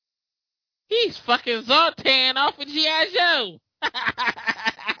 He's fucking Zartan off of G.I. Joe.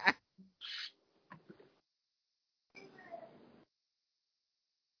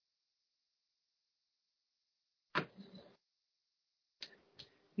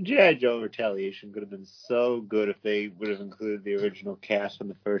 G.I. Joe Retaliation could have been so good if they would have included the original cast from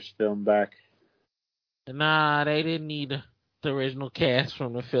the first film back. Nah, they didn't need the original cast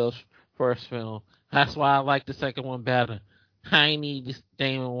from the first film. That's why I like the second one better. I ain't need this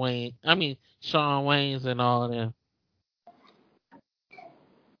Shawn Wayans and all of them.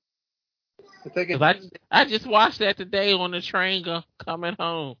 I just watched that today on the train coming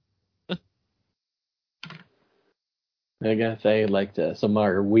home. I gotta say, like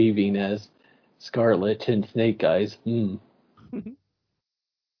Samara Weaving as Scarlet and Snake Eyes. I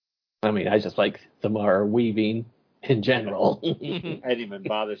mean, I just like Samara Weaving in general. I didn't even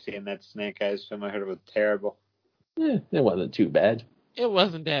bother seeing that Snake Eyes film. I heard it was terrible. It wasn't too bad. It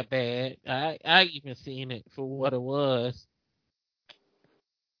wasn't that bad. I even seen it for what it was.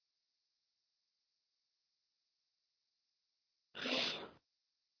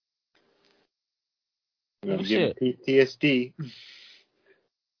 I'm gonna give him PTSD.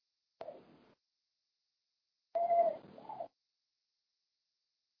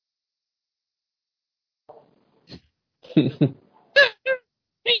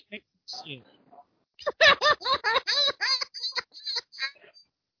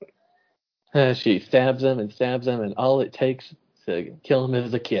 She stabs him, and all it takes to kill him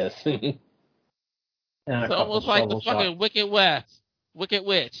is a kiss. It's almost like the fucking Wicked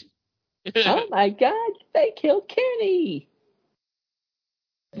Witch. Oh my God, they killed Kenny.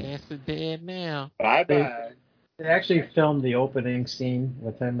 That's dead now. Bye-bye. They actually filmed the opening scene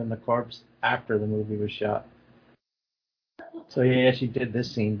with him and the corpse after the movie was shot. So he actually did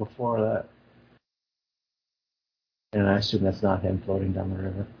this scene before that. And I assume that's not him floating down the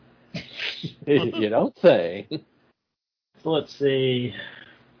river. You don't say. So let's see.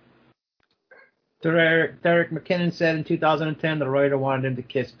 Derek McKinnon said in 2010 the writer wanted him to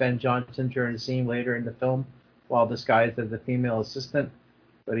kiss Ben Johnson during a scene later in the film while disguised as a female assistant,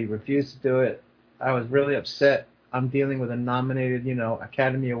 but he refused to do it. I was really upset. I'm dealing with a nominated,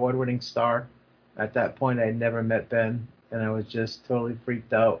 Academy Award-winning star. At that point, I had never met Ben, and I was just totally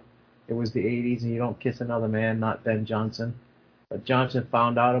freaked out. It was the 80s, and you don't kiss another man, not Ben Johnson. But Johnson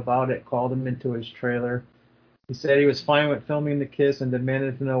found out about it, called him into his trailer. He said he was fine with filming the kiss and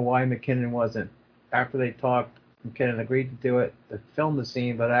demanded to know why McKinnon wasn't. After they talked, McKinnon agreed to do it, to film the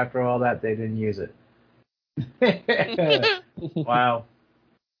scene, but after all that, they didn't use it. Wow.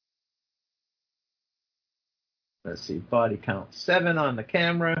 Let's see, body count. 7 on the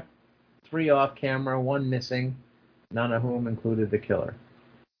camera, 3 off camera, 1 missing, none of whom included the killer.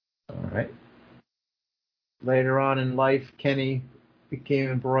 All right. Later on in life, Kenny became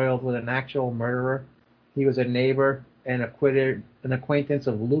embroiled with an actual murderer. He was a neighbor and an acquaintance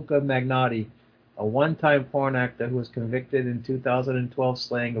of Luca Magnotti, a one-time porn actor who was convicted in 2012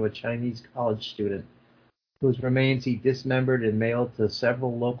 slaying of a Chinese college student, whose remains he dismembered and mailed to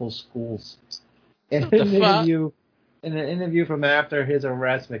several local schools. In an interview from after his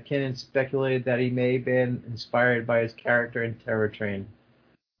arrest, McKinnon speculated that he may have been inspired by his character in Terror Train.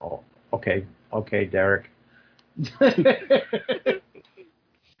 Oh, okay, Derek.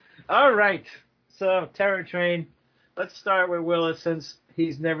 All right, so Terror Train. Let's start with Willis since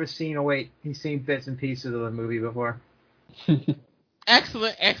he's never seen. He's seen bits and pieces of the movie before.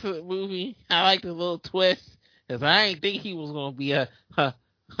 Excellent movie. I like the little twist because I didn't think he was gonna be a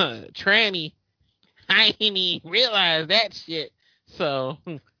tranny. I didn't even realize that shit. So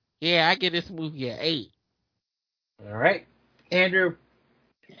yeah, I give this movie an 8. All right, Andrew.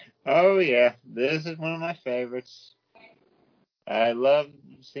 Oh yeah, this is one of my favorites. I love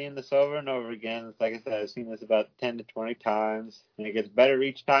seeing this over and over again. Like I said, I've seen this about 10 to 20 times, and it gets better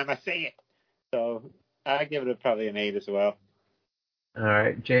each time I see it. So I give it probably an 8 as well. All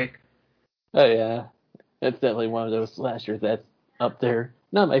right, Jake. Oh yeah, it's definitely one of those slashers that's up there.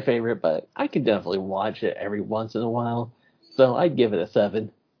 Not my favorite, but I can definitely watch it every once in a while. So I'd give it a 7.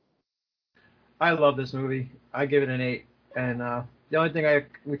 I love this movie. I give it an 8. And the only thing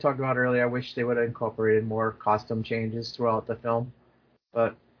we talked about earlier, I wish they would have incorporated more costume changes throughout the film.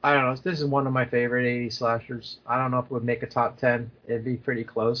 But I don't know. This is one of my favorite 80s slashers. I don't know if it would make a top 10. It'd be pretty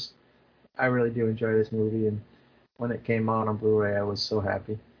close. I really do enjoy this movie, and when it came out on Blu-ray, I was so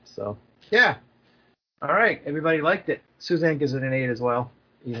happy. So yeah. All right, everybody liked it. Suzanne gives it an 8 as well,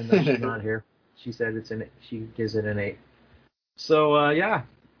 even though she's not here. She said she gives it an 8. So yeah.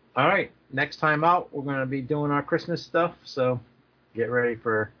 All right, next time out, we're going to be doing our Christmas stuff, so get ready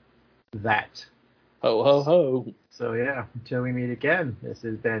for that. Ho, ho, ho. So, yeah, until we meet again, this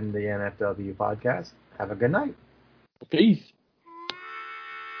has been the NFW Podcast. Have a good night. Peace.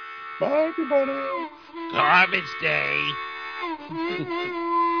 Bye, everybody. Garbage day.